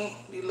clean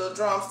these little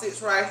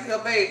drumsticks right here,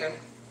 baby.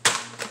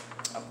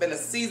 I'm finna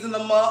season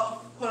them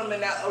up, put them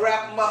in that,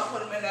 wrap them up, put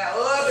them in that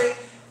oven,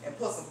 and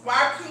put some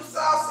barbecue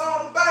sauce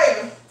on them,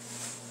 baby.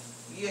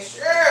 Yes,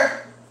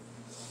 sure.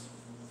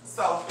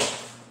 So,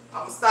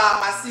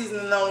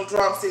 seasoning on the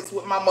drumsticks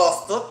with my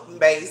mustard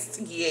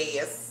based.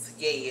 Yes,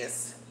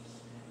 yes.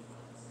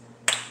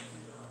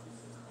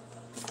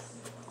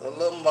 A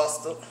little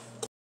mustard.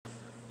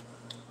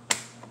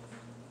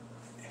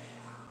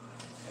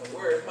 And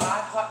where's my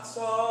hot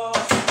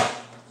sauce?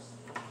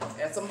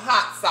 And some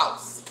hot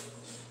sauce.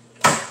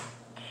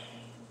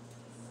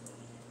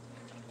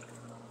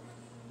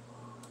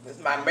 This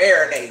is my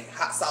marinade.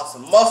 Hot sauce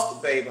and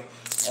mustard, baby.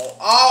 On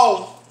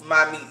all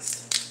my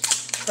meats.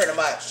 Pretty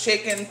much.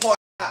 Chicken, pork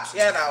chops, you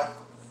know.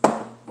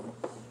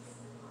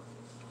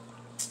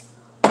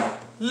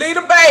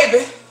 Little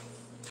baby.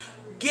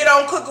 Get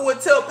on Cooking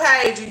with Tip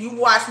page and you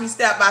watch me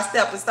step by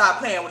step and start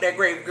playing with that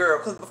gravy, girl.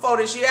 Because before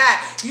this year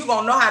out, you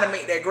going to know how to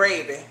make that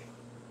gravy.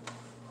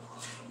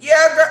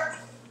 Yeah, girl.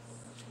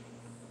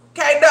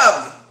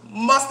 KW.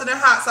 Mustard and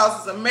hot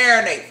sauce is a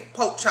marinade for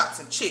pork chops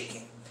and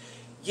chicken.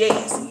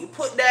 Yes, and you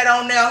put that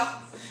on there.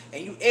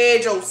 And you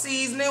add your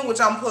seasoning, which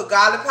I'm going to put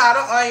garlic powder,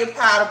 onion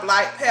powder,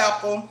 black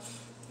pepper,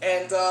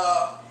 and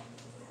oh,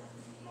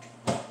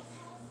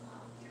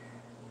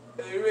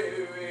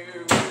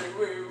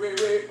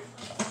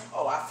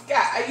 I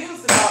forgot. I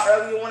used it all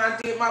earlier when I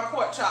did my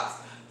pork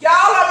chops. Y'all,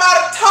 I'm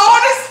out of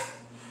Tony's.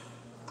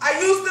 I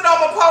used it on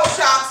my pork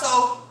chops,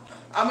 so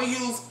I'm going to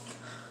use,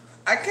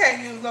 I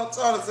can't use no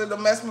Tony's. It'll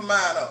mess my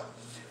mind up.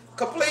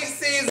 Complete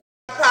seasoning,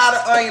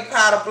 powder, onion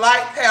powder,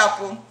 black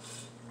pepper.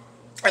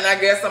 And I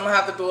guess I'm going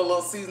to have to do a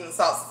little seasoning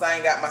salt since I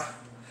ain't got my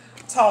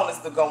Tony's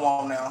to go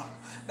on now.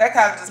 That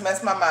kind of just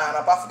messed my mind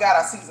up. I forgot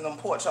I seasoned them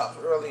pork chops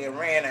earlier and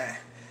ran out.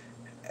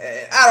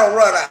 And I don't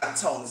run out of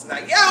Tony's now.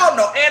 Y'all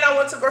know. And I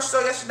went to the grocery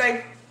store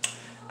yesterday.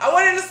 I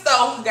went in the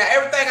store, got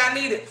everything I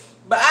needed.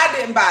 But I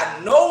didn't buy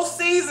no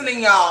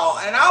seasoning, y'all.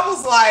 And I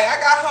was like, I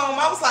got home.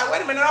 I was like,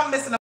 wait a minute, I'm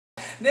missing a...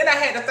 Then I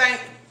had to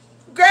think,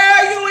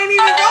 girl, you ain't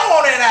even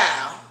go on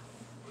that aisle.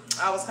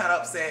 I was kind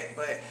of upset,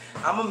 but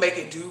I'm going to make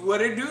it do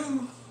what it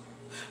do.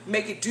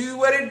 Make it do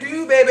what it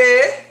do,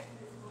 baby.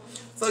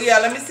 So yeah,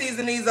 let me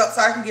season these up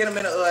so I can get them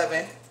in the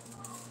oven.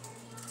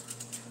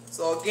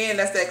 So again,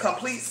 that's that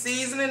complete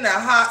seasoning,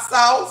 that hot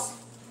sauce,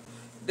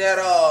 that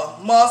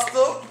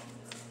mustard,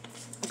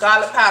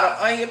 garlic powder,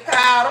 onion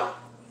powder,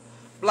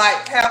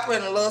 black pepper,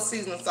 and a little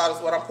seasoning salt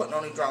is what I'm putting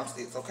on these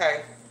drumsticks,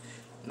 okay?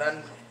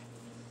 Nothing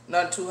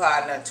too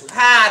high, nothing too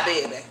high,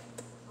 baby.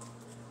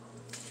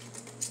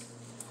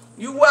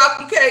 You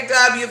welcome,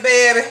 KW,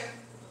 baby.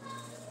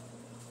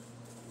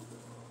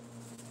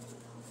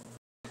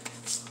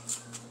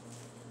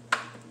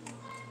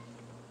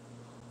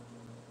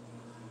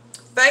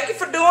 Thank you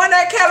for doing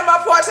that, Kelly, my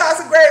pork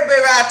chops and gravy,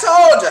 baby. I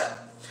told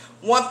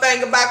you. One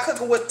thing about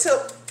Cooking with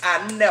Tip,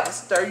 I never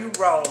stir you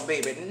wrong,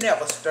 baby.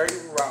 Never stir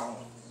you wrong.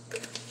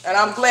 And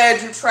I'm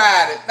glad you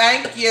tried it.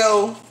 Thank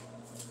you.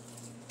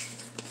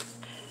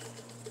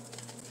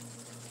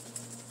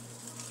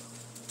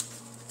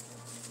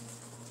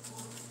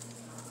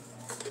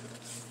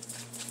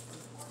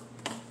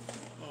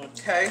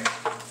 Okay.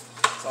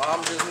 So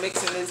I'm just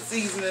mixing this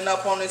seasoning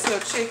up on this here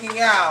chicken,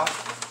 y'all.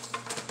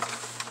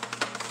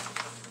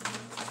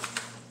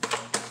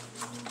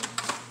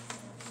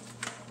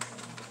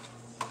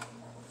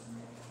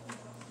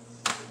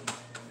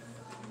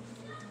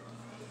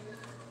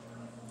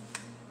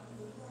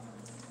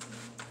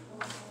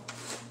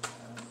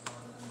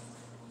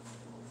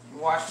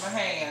 Wash my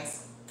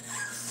hands.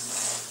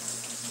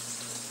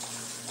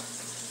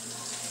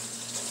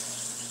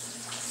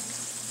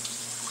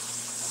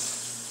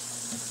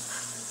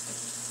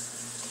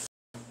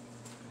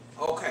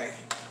 Okay,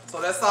 so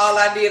that's all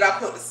I did. I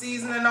put the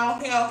seasoning on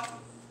here,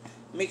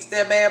 mix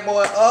that bad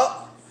boy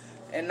up,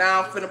 and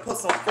now I'm finna put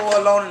some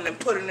foil on it and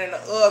put it in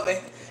the oven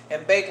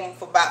and bake them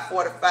for about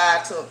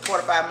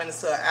 45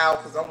 minutes to an hour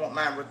because I want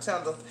mine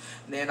tender.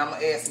 Then I'm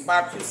gonna add some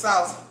barbecue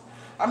sauce.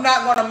 I'm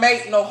not gonna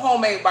make no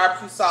homemade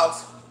barbecue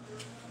sauce.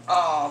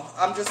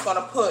 I'm just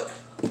gonna put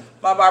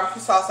my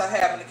barbecue sauce I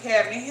have in the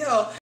cabinet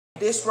here.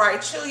 This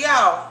right here,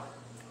 y'all.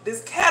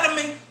 This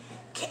Academy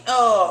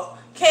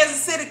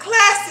Kansas City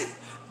Classic.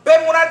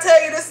 Baby, when I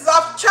tell you this is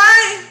off the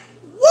chain,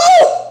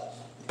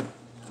 woo!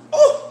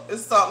 Oh,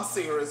 it's something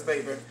serious,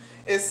 baby.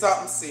 It's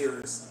something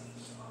serious.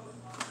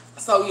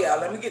 So yeah,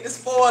 let me get this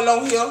foil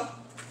on here.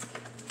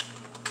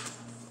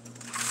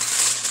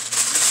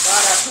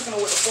 Cooking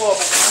it with the foil,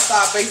 but when I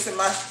start basting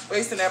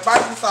that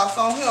barbecue sauce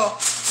on here,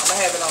 I'm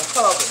gonna have it on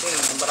cover then.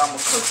 But I'm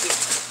gonna cook it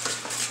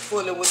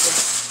fully with the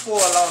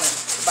foil on it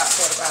for about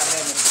 45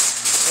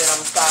 minutes. Then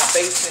I'm gonna start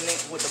basting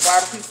it with the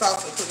barbecue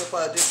sauce and cook it for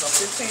an additional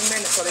 15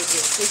 minutes so they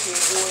get sticky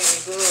and gooey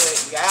and good.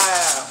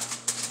 Yeah.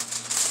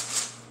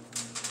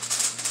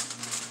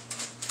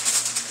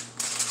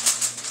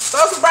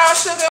 Throw some brown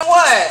sugar in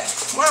what?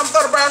 Where I'm gonna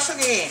throw the brown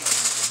sugar in?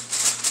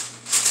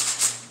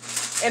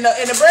 In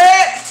the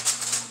bread?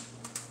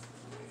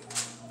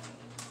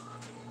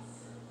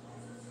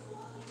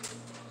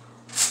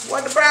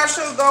 What the brown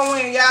sugar go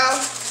in,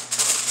 y'all?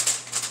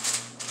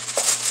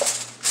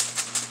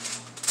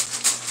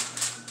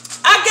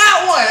 I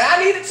got one.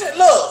 I needed to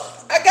look.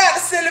 I got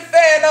the ceiling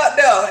fan up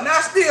there, and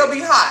I still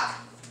be hot.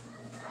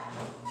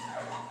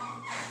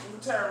 Let me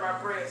turn my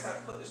bread so I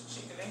can put this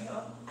chicken in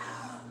here.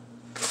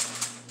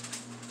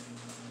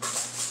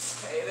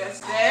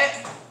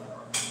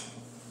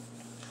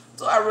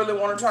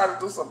 try to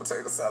do some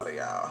potato salad,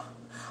 y'all.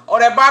 Oh,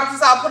 that barbecue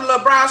sauce, put a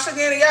little brown sugar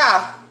in it,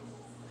 y'all.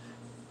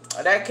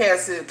 That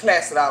Cassie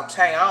class it off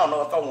chain. I don't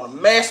know if I want to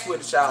mess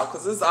with it, y'all,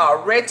 because it's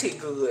already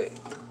good.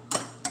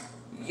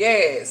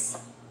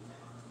 Yes.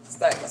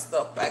 Stack my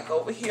stuff back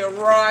over here,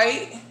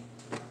 right?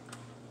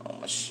 On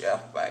my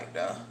shelf back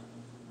there.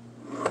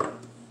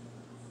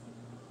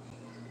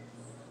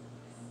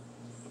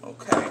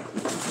 Okay.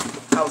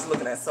 I was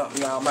looking at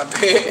something, y'all, my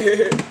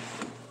bad.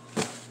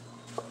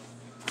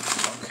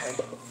 Okay.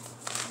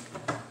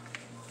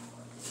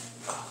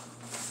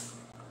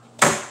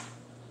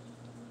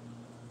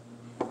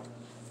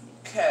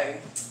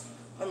 Okay.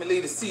 Let me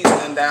leave the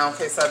seasoning down in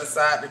case I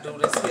decide to do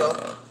this here.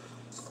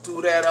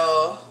 Do that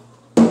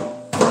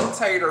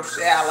potato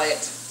salad.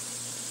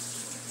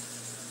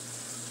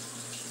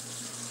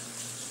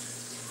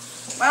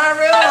 I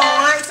really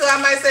don't want to.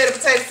 I might say the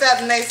potato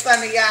salad next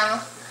Sunday,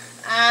 y'all.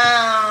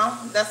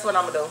 That's what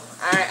I'm gonna do.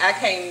 I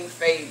can't even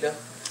fade to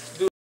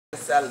do the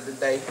salad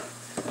today.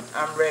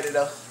 I'm ready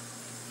to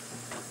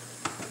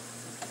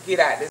get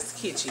out this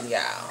kitchen,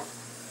 y'all.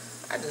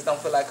 I just don't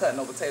feel like cutting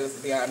no potatoes,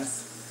 to be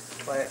honest.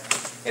 But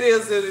it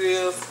is what it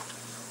is.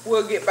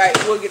 We'll get back.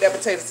 We'll get that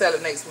potato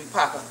salad next week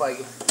popping for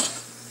you.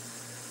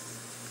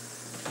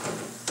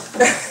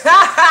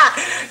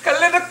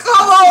 Kalinda,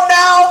 come on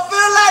now.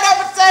 Feel like that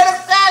potato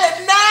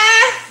salad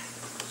now.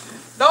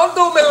 Don't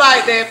do me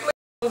like that. Please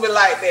don't do me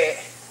like that.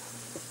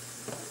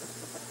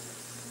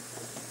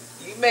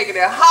 You making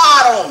it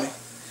hard on me.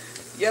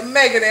 You're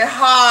making it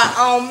hard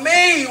on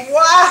me.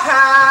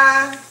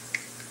 Why?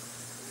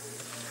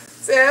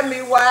 Tell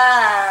me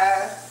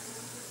why.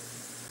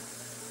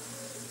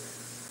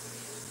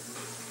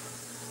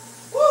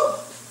 Woo.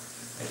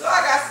 So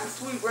I got some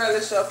sweet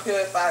relish up here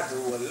if I do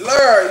it.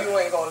 Lord, you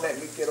ain't gonna let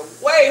me get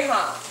away,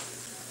 huh?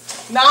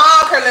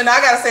 Nah, Carolina,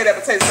 I gotta say that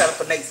potato salad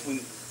for next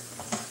week.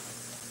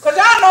 Cause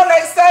y'all know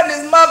next Sunday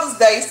is Mother's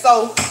Day,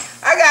 so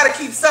I gotta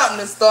keep something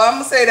in store. I'm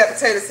gonna say that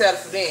potato salad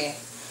for then.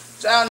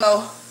 Y'all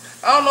know,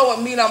 I don't know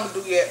what meat I'm gonna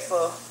do yet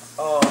for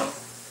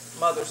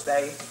Mother's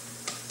Day.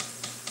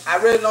 I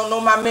really don't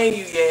know my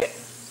menu yet.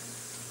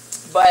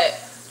 But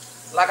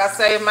like I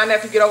say, if my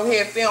nephew get over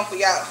here and film for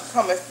y'all,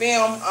 come and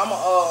film, I'm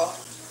gonna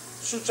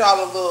shoot y'all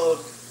a little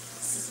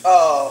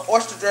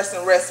oyster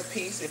dressing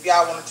recipes if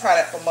y'all want to try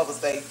that for Mother's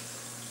Day.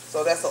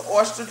 So that's an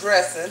oyster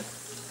dressing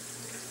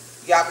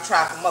y'all can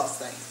try for Mother's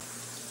Day.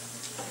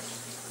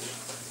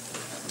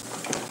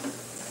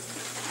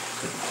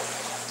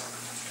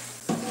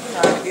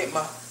 Trying to get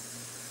my,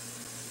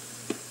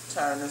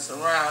 turn this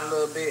around a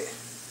little bit.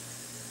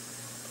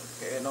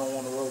 Okay, I don't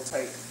want to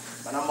rotate.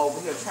 But I'm over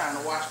here trying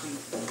to wash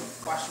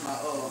my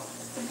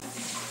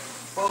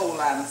bowl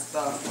out and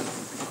stuff.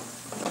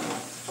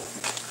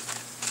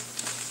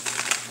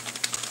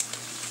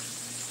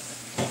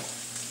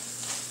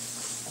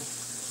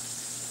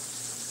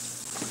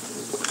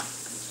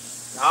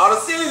 All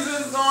the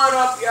seasoning's going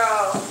up,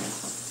 y'all.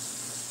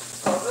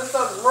 So this is a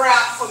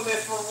wrap for me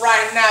for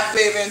right now,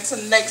 baby.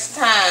 Until next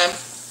time.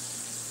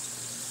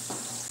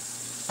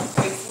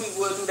 Next week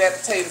we'll do that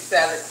potato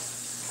salad.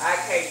 I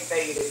can't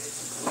fade it.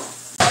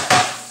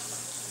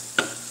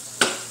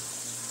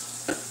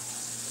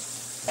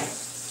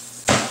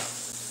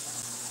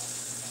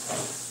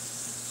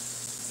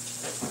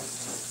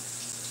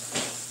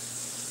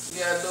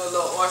 Yeah, do a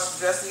little oyster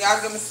dressing.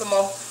 Y'all give me some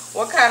more.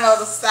 What kind of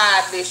other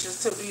side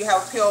dishes do you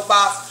have? P.O.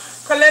 box?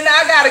 Kalinda,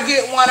 I gotta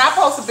get one. I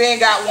supposed to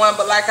been got one,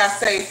 but like I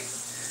say,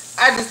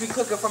 I just be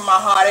cooking from my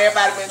heart.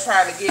 Everybody been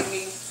trying to get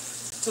me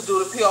to do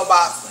the P.O.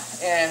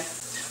 box, and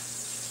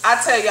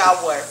I tell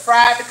y'all what,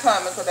 Friday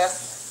coming, because that's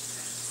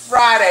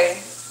Friday,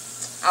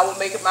 I will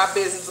make it my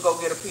business to go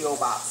get a P.O.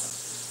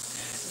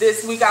 box.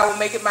 This week I will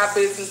make it my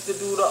business to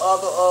do the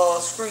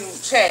other screen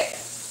chat.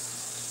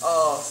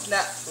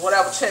 Snap,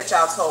 whatever chat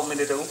y'all told me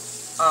to do.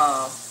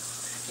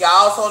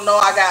 Y'all also know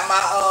I got my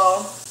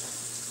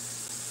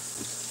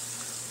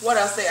what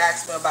else they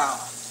asked me about.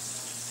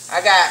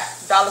 I got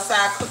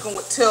 $ cooking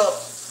with tip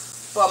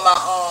for my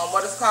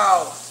what it's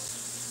called.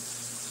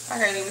 I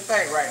can't even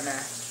think right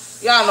now.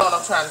 Y'all know what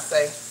I'm trying to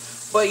say.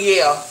 But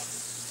yeah,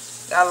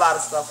 got a lot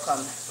of stuff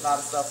coming, a lot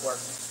of stuff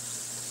working.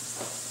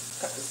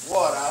 Cut this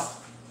water off.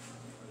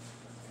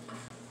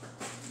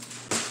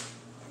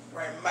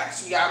 Right, mac.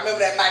 Y'all remember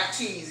that mac and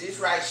cheese? It's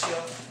right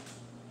here.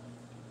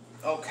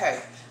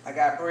 Okay, I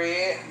got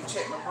bread. Let me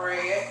check my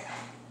bread.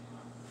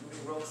 Let me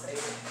rotate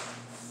it.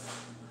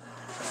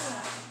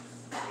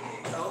 There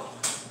you go.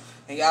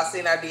 And y'all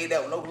seen I did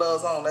that with no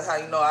gloves on. That's how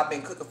you know I've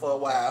been cooking for a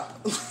while.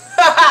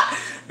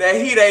 That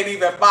heat ain't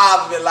even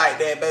bothering me like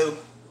that, boo.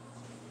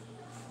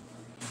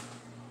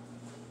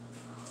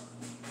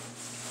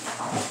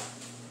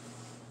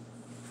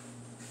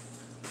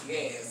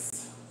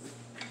 Yes.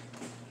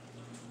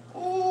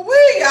 Ooh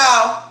wee,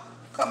 y'all.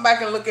 Come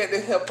back and look at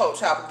this here pork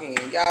chop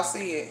again. Y'all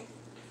see it?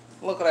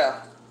 Look at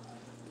that.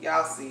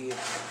 Y'all see it.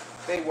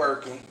 They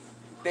working.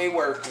 They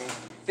working.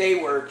 They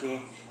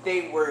working.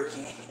 They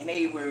working. And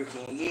they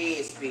working.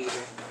 Yes, baby.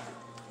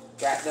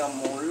 Got them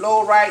on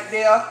low right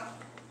there.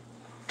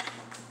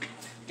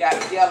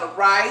 Got the yellow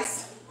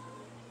rice.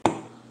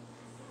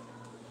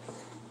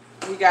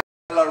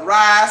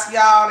 rice,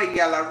 y'all. The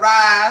yellow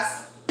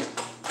rice.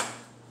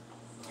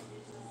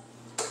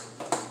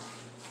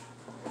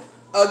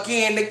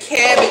 Again, the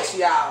cabbage,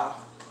 y'all.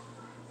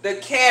 The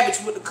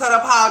cabbage with the cut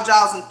up hot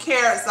jaws and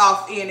carrots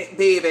off in it,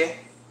 baby.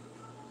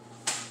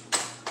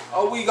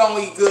 Oh, we gonna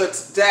eat good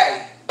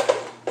today.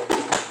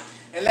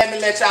 And let me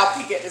let y'all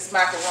peek at this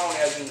macaroni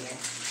again.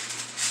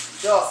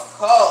 Just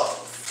cause.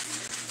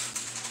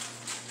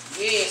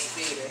 Yes,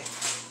 baby.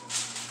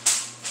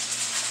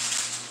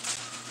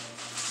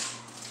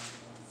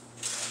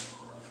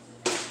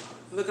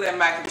 Look at that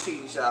mac and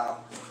cheese,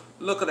 y'all.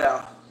 Look at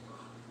that.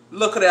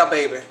 Look at that,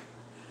 baby.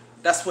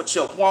 That's what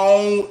you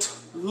want.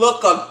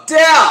 Look at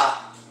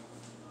that.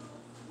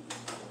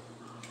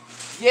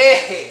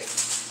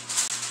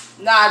 Yes.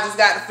 Now I just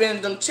got to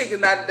finish them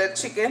chicken out of the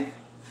chicken.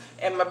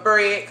 And my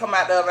bread come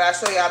out the oven. I'll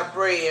show y'all the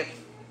bread.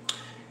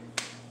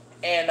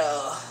 And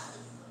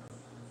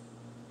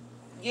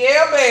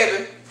yeah,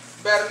 baby.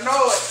 Better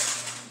know it.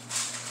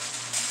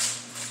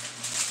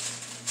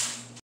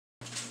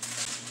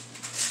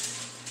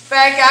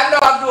 Thank you. I know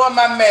I'm doing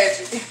my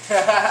magic.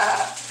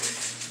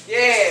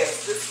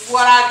 Yes, this is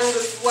what I do.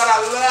 This is what I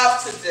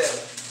love to do.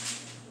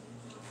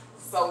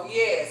 So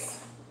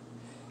yes,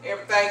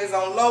 everything is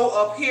on low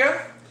up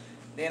here.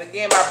 Then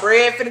again, my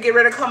bread finna get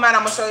ready to come out.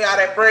 I'm gonna show y'all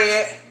that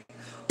bread.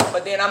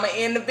 But then I'm gonna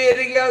end the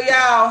video,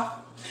 y'all.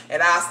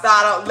 And I'll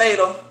start up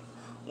later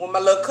when my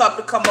little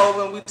couple come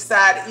over and we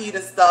decide to eat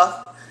and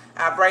stuff.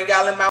 I bring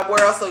y'all in my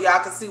world so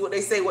y'all can see what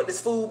they say, what this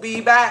food be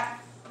about.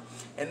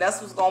 And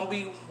that's what's gonna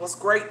be what's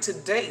great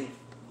today.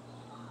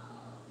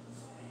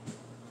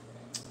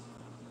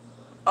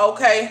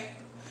 Okay,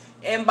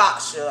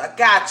 inbox you. I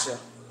got you.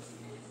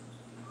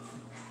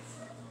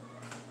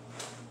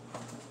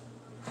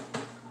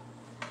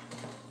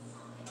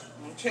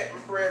 I'm gonna check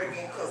my bread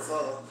again because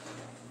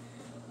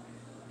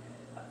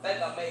I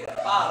think I made it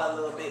fall a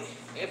little bit.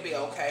 It'll be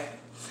okay.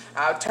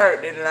 I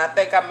turned it and I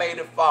think I made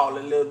it fall a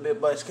little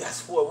bit, but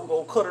guess what? We're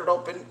gonna cut it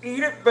up and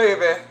eat it,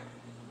 baby.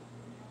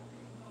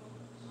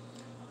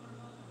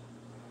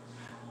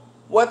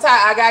 What time?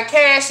 I got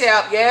Cash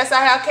App. Yes,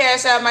 I have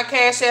Cash App. My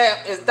Cash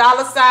App is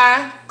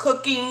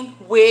 $cooking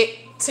with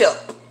tip.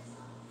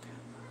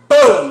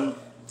 Boom.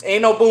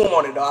 Ain't no boom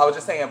on it though. I was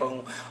just saying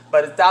boom.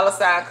 But it's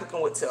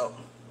 $cooking with tip.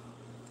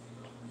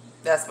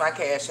 That's my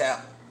Cash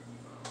App.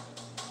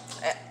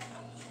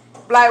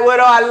 Black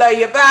Widow, I love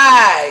you.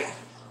 Bye.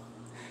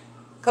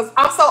 Because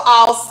I'm so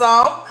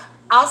awesome.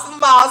 Awesome.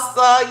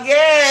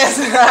 Yes.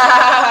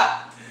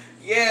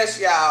 Yes,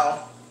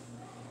 y'all.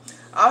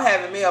 I'm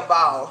having me a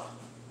ball.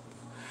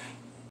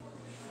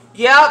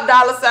 Yep,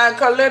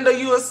 Carlinda,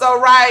 you are so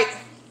right.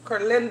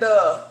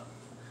 Carlinda.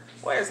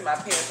 Where's my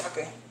pen so I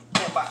can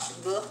inbox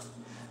you good?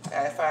 I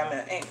gotta find me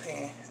an ink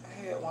pen.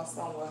 I had one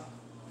somewhere.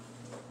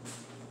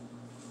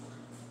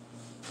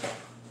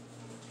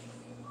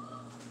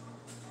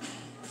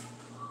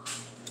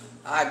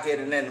 I'll get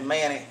it in a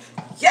minute.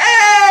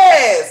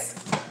 Yes!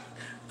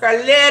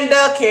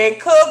 Carlinda can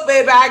cook,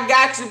 baby. I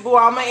got you, boy.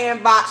 I'm gonna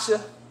inbox you.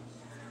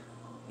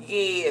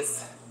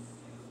 Yes.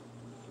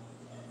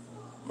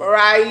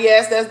 Mariah,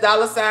 yes,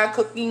 that's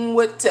 $cooking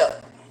with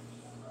tip.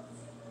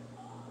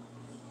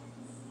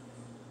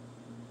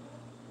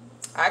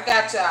 I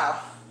got y'all.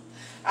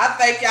 I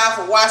thank y'all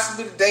for watching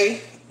me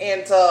today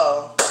and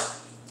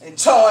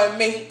enjoying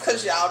me,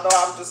 because y'all know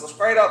I'm just a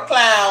straight up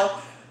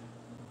clown,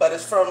 but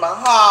it's from my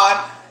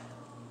heart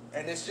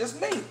and it's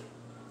just me.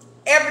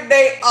 Every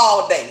day,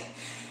 all day.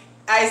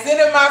 I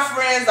send in my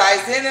friends, I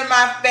send in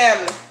my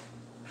family.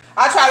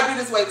 I try to be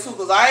this way too,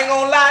 because I ain't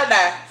gonna lie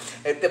now.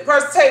 If the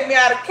person take me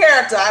out of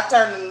character, I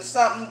turn into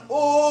something,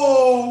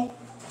 ooh.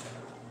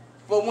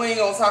 But we ain't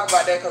gonna talk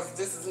about that because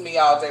this is me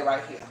all day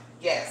right here.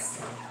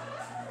 Yes.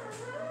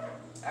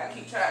 I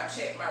keep trying to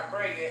check my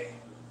bread.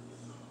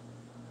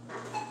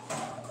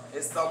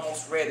 It's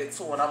almost ready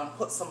too, and I'm gonna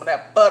put some of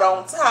that butter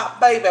on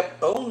top, baby.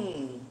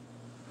 Boom.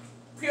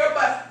 Pure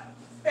butter.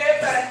 Pure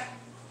butter.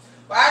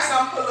 Well, actually,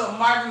 I'm gonna put a little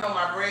margarine on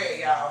my bread,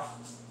 y'all.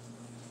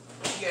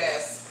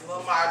 Yes, a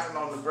little margarine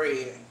on the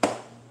bread.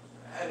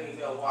 I need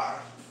no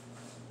water.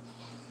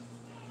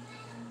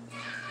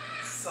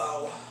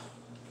 So,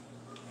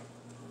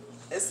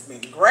 it's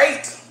been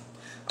great.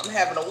 I'm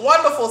having a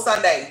wonderful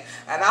Sunday.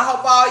 And I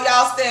hope all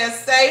y'all staying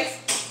safe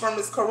from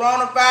this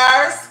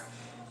coronavirus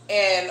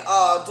and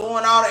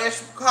doing all the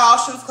extra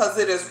precautions, because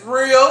it is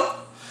real.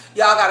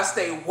 Y'all got to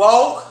stay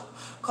woke.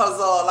 Because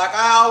like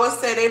I always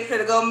say,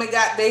 the government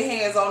got their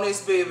hands on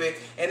this, baby.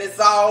 And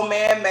it's all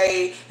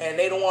man-made. And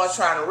they the ones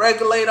trying to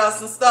regulate us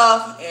and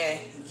stuff.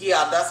 And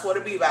yeah, that's what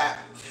it be about.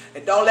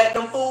 And don't let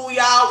them fool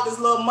y'all with this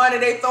little money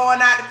they throwing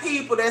out to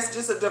people. That's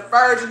just a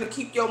diversion to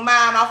keep your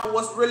mind off of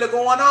what's really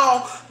going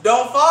on.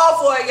 Don't fall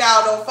for it,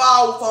 y'all. Don't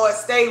fall for it.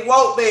 Stay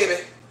woke,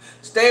 baby.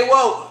 Stay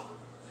woke.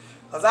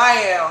 Because I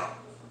am.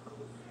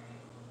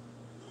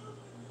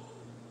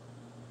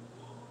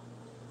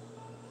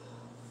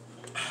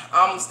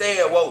 I'm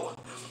staying woke.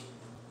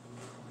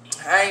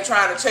 I ain't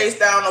trying to chase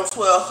down no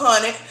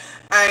 1200.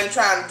 I ain't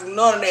trying to do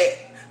none of that.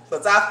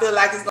 Because I feel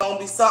like it's going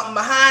to be something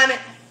behind it.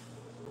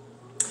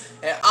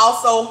 And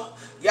also,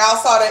 Y'all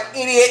saw that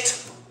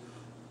idiot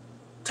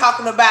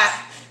talking about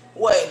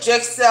what,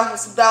 inject yourself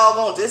with some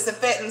doggone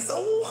disinfectant. So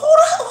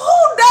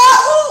who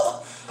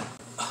dog?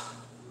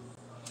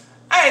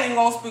 I ain't even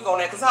gonna speak on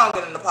that because I don't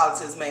get into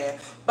politics, man.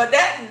 But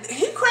that,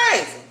 he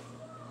crazy.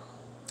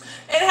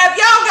 And have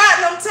y'all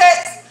gotten them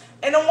texts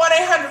and the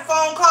 1-800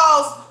 phone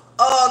calls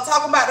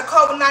talking about the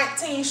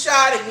COVID-19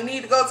 shot and you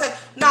need to go take?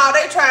 No,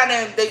 they trying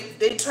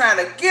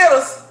to get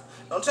us.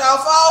 Don't y'all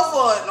fall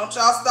for it. Don't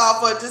y'all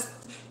stop for it. Just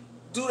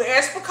do the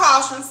extra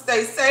precautions.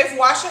 Stay safe.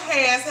 Wash your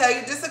hands. Have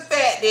your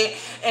disinfectant.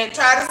 And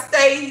try to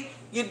stay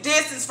your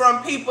distance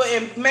from people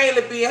and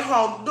mainly be at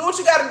home. Do what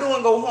you got to do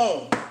and go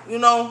home. You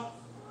know?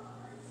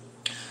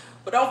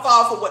 But don't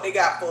fall for what they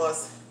got for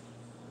us.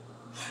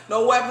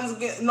 No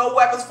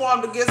weapons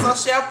formed against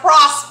us shall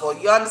prosper.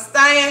 You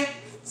understand?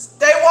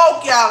 Stay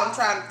woke, y'all. I'm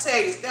trying to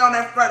tell you. Stay on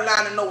that front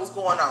line and know what's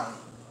going on.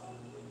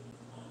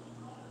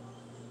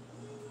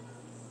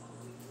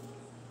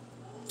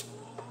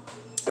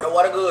 And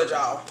what a good,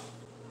 y'all.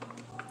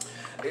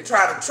 They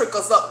trying to trick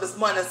us up this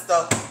money and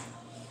stuff.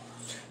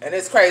 And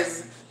it's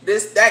crazy.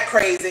 That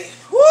crazy.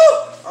 Woo!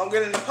 I'm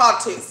getting into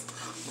politics.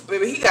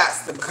 Baby, he got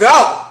to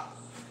go.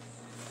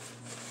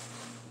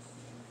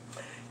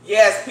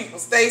 Yes, people,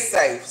 stay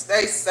safe.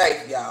 Stay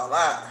safe, y'all.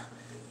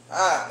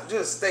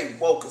 Just stay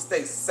woke and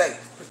stay safe.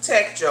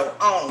 Protect your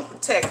own.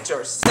 Protect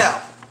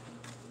yourself.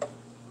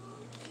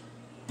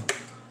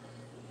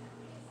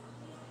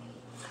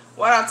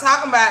 What I'm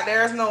talking about,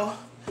 there's no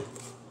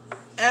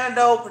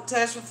antidote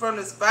protection from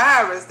this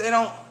virus. They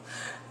don't.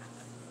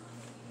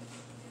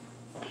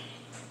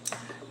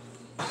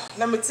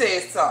 Let me tell you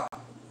something.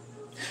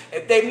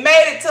 If they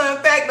made it to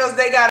infect us,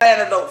 they got an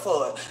antidote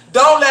for it.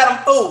 Don't let them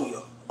fool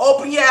you.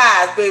 Open your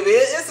eyes, baby.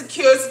 It's a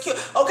cure. It's a cure.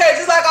 Okay,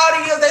 just like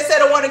all the years they said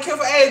they wanted a cure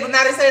for AIDS, but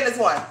now they're saying this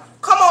one.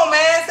 Come on,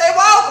 man. Stay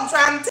woke. I'm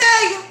trying to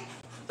tell you.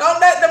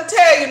 Don't let them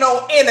tell you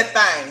no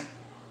anything.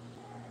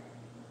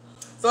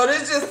 So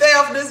this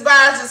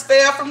virus just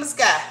fell from the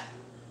sky.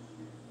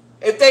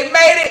 If they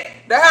made it,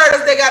 they heard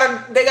us, they got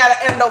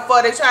an antidote for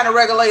it. They trying to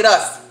regulate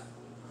us.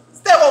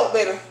 Stay woke,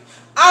 baby.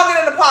 I don't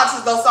get into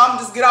politics though, so I'm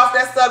just get off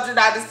that subject.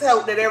 I just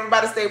hope that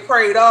everybody stay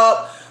prayed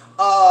up.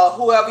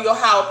 Whoever your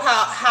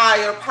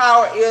higher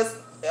power is,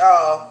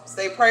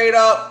 stay prayed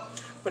up.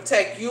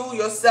 Protect you,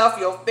 yourself,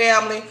 your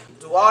family.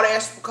 Do all the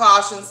extra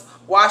precautions.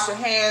 Wash your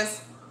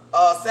hands.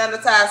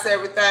 Sanitize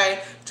everything.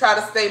 Try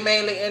to stay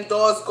mainly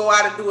indoors. Go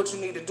out and do what you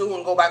need to do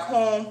and go back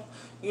home.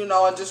 You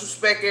know, and just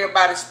respect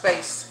everybody's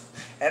space.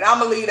 And I'm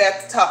going to leave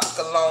that topic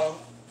alone.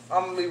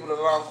 I'm going to leave it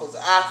alone because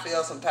I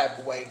feel some type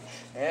of way.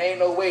 And ain't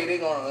no way they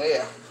going to,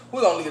 yeah.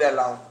 We're going to leave that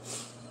alone.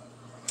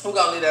 We're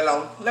going to leave that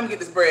alone. Let me get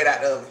this bread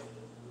out the oven.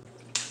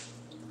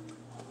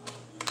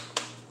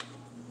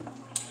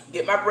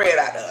 Get my bread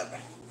out the oven.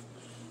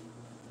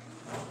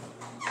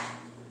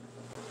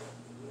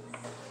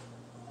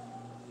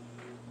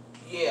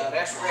 Yeah,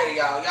 that's ready,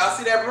 y'all. Y'all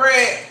see that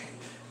bread?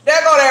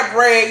 There go that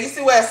bread. You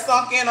see where it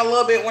sunk in a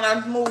little bit when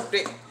I moved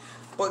it.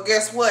 But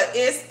guess what?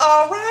 It's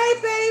all right,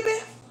 baby.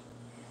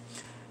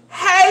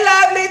 Hey,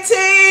 lovely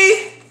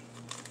T.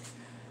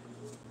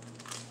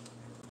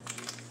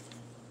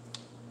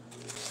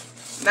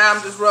 Now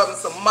I'm just rubbing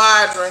some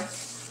margarine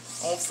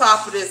on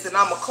top of this, and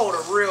I'm going to coat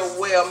it real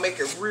well, make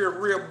it real,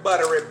 real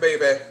buttery,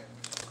 baby.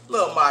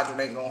 Little margarine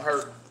ain't going to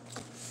hurt.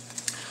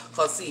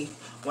 Because, see,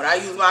 when I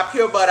use my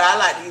pure butter, I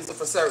like to use it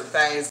for certain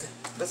things.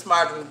 This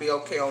margarine will be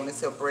okay on this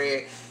here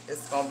bread.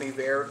 It's going to be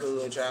very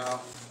good,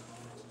 y'all.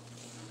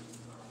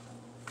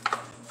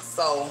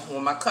 So,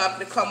 when my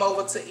company come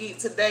over to eat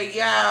today,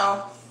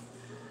 y'all,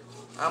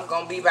 I'm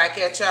going to be back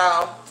at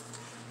y'all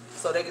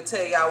so they can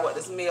tell y'all what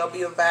this meal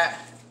be about.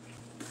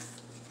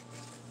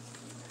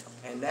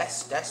 And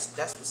that's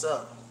what's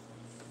up.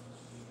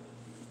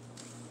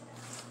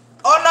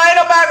 Oh, no, ain't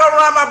nobody gonna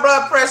run my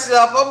blood pressure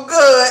up. I'm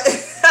good.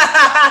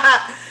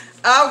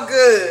 I'm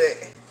good.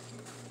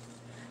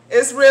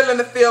 It's real in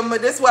the film.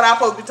 This is what I'm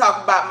supposed to be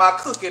talking about, my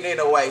cooking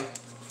anyway.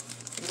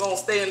 I'm gonna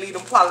stay and leave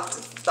them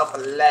politics stuff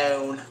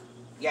alone.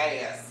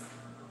 Yes.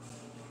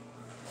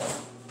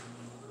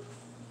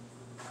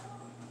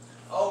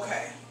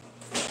 Okay.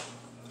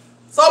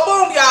 So,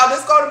 boom, y'all.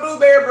 Let's go to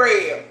blueberry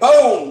bread.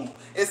 Boom.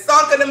 It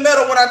sunk in the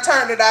middle when I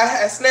turned it. I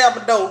had slammed the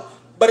dough,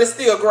 but it's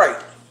still great.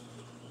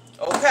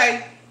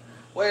 Okay?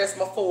 Where's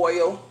my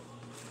foil?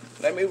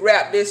 Let me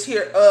wrap this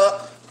here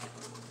up.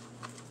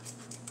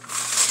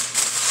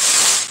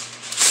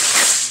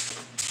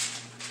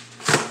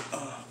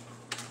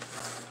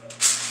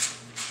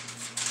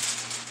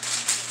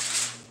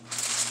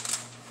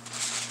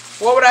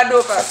 What would I do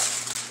if I...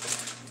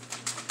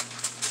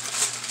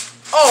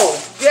 Oh,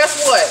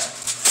 guess what?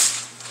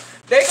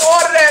 They can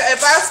order that. If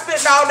I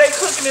spent all day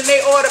cooking and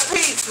they order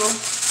pizza,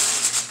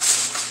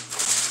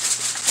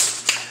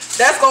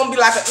 that's going to be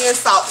like an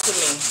insult to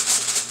me.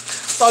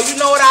 So you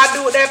know what I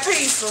do with that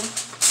pizza?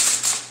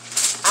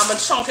 I'm going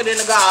to chunk it in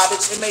the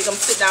garbage and make them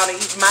sit down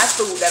and eat my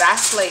food that I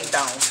slaved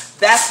on.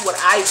 That's what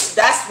I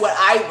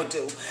would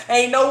do.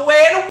 Ain't no way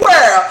in the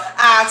world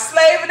I'd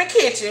slave in the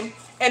kitchen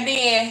and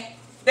then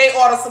They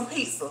order some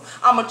pizza.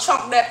 I'm going to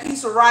chunk that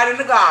pizza right in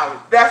the garbage.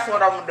 That's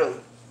what I'm going to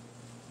do.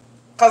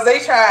 Because they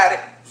tried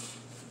it.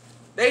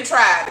 They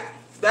tried it.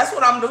 That's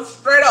what I'm going to do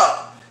straight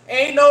up.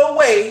 Ain't no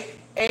way.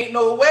 Ain't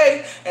no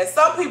way. And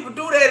some people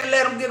do that and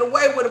let them get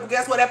away with it. But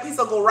guess what? That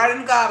pizza will go right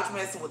in the garbage,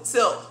 messing with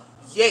tilt.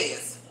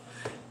 Yes.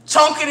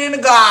 Chunk it in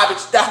the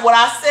garbage. That's what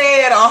I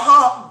said.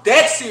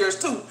 That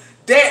serious too.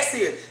 That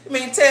serious. You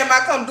mean tell me I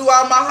come do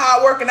all my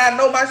hard work and I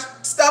know my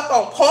stuff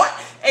on point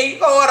and you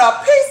go order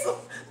a pizza?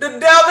 The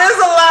devil is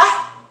a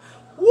lie.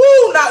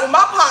 Woo, not when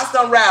my pots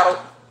done rattled.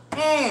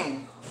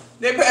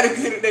 They better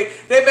get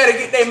it. They better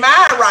get their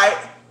mind right.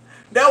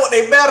 That's what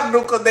they better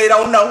do because they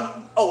don't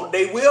know. Oh,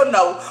 they will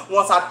know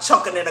once I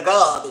chunk it in the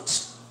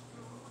garbage.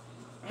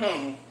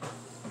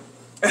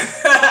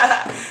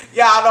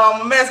 Y'all know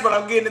I'm a mess, but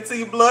I'm getting it to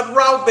you blood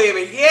raw,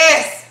 baby.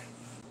 Yes.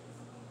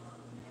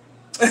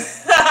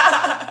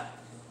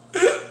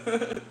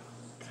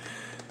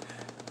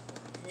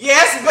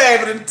 Yes,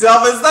 baby. The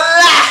devil is a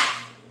lie.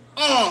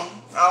 I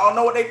don't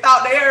know what they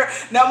thought they heard.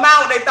 Never mind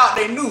what they thought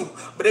they knew.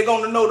 But they're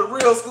going to know the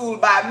real school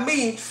by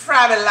me.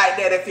 Try me like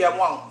that if you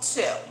want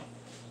to.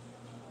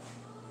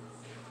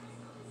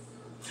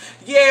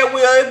 Yeah,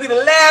 well, it'll be the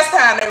last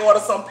time they order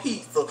some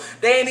pizza.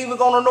 They ain't even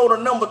going to know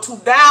the number to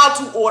dial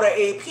to order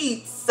a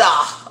pizza.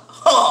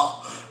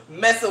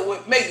 Messing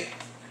with me.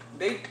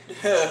 Baby.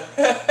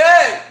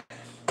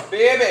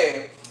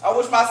 I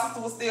wish my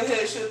sister was still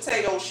here. She'll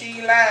tell you, she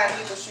ain't lying,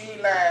 nigga, she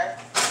ain't lying.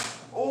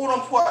 Ooh,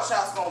 them pork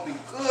chops gonna be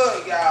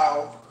good,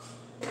 y'all.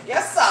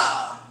 Yes,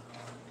 sir.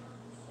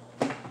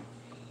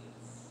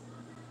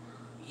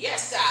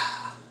 Yes,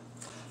 sir.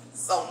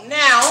 So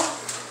now,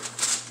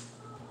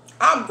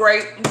 I'm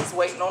great. I'm just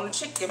waiting on the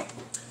chicken.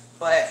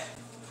 But,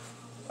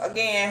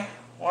 again,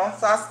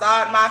 once I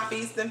start my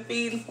feast and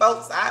feeding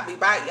folks, I'll be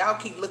back. Y'all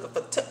keep looking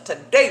for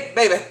today,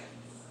 baby.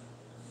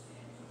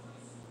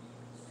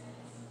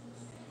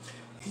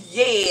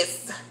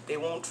 Yes. They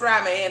won't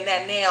try me in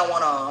that nail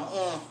one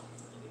on.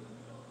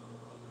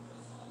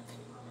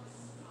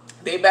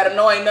 They better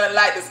know ain't nothing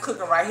like this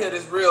cooking right here,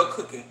 this real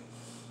cooking.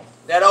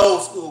 That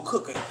old school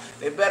cooking.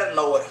 They better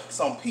know it.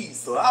 Some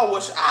pizza. I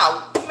wish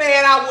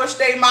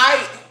they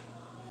might.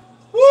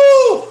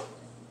 Woo!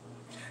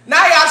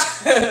 Now y'all,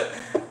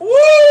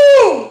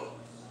 woo!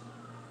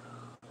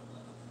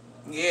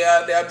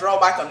 Yeah, they'll draw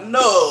back a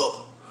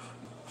nub.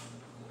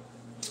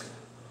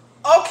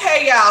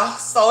 Okay, y'all.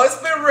 So it's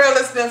been real.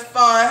 It's been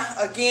fun.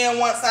 Again,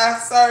 once I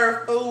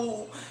serve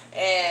food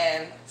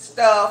and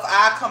stuff,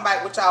 I'll come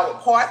back with y'all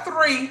with part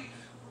 3.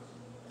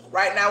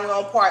 Right now we're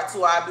on part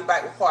 2. I'll be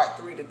back with part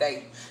 3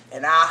 today.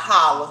 And I'll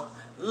holler.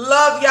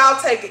 Love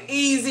y'all. Take it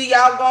easy.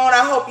 Y'all going.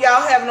 I hope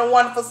y'all having a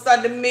wonderful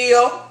Sunday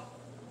meal.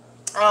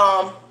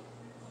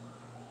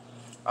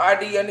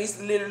 RD, I need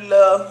some little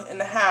love in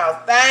the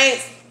house.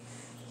 Thanks.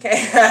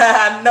 Okay,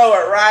 I know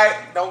it,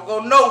 right? Don't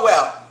go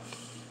nowhere.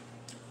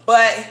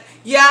 But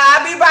yeah,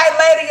 I'll be back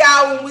later,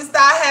 y'all, when we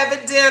start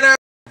having dinner.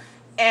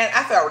 And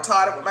I felt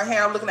retarded with my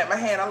hair. I'm looking at my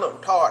hand. I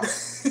look retarded.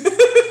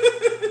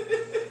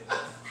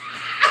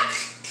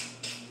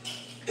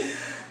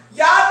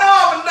 Y'all know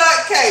I'm a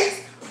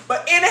nutcase.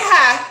 But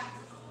anyhow,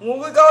 when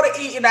we go to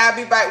eat, and I'll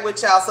be back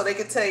with y'all so they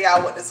can tell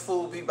y'all what this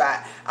food be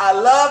by. I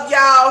love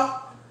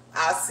y'all.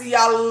 I'll see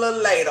y'all a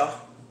little later.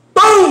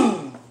 Boom!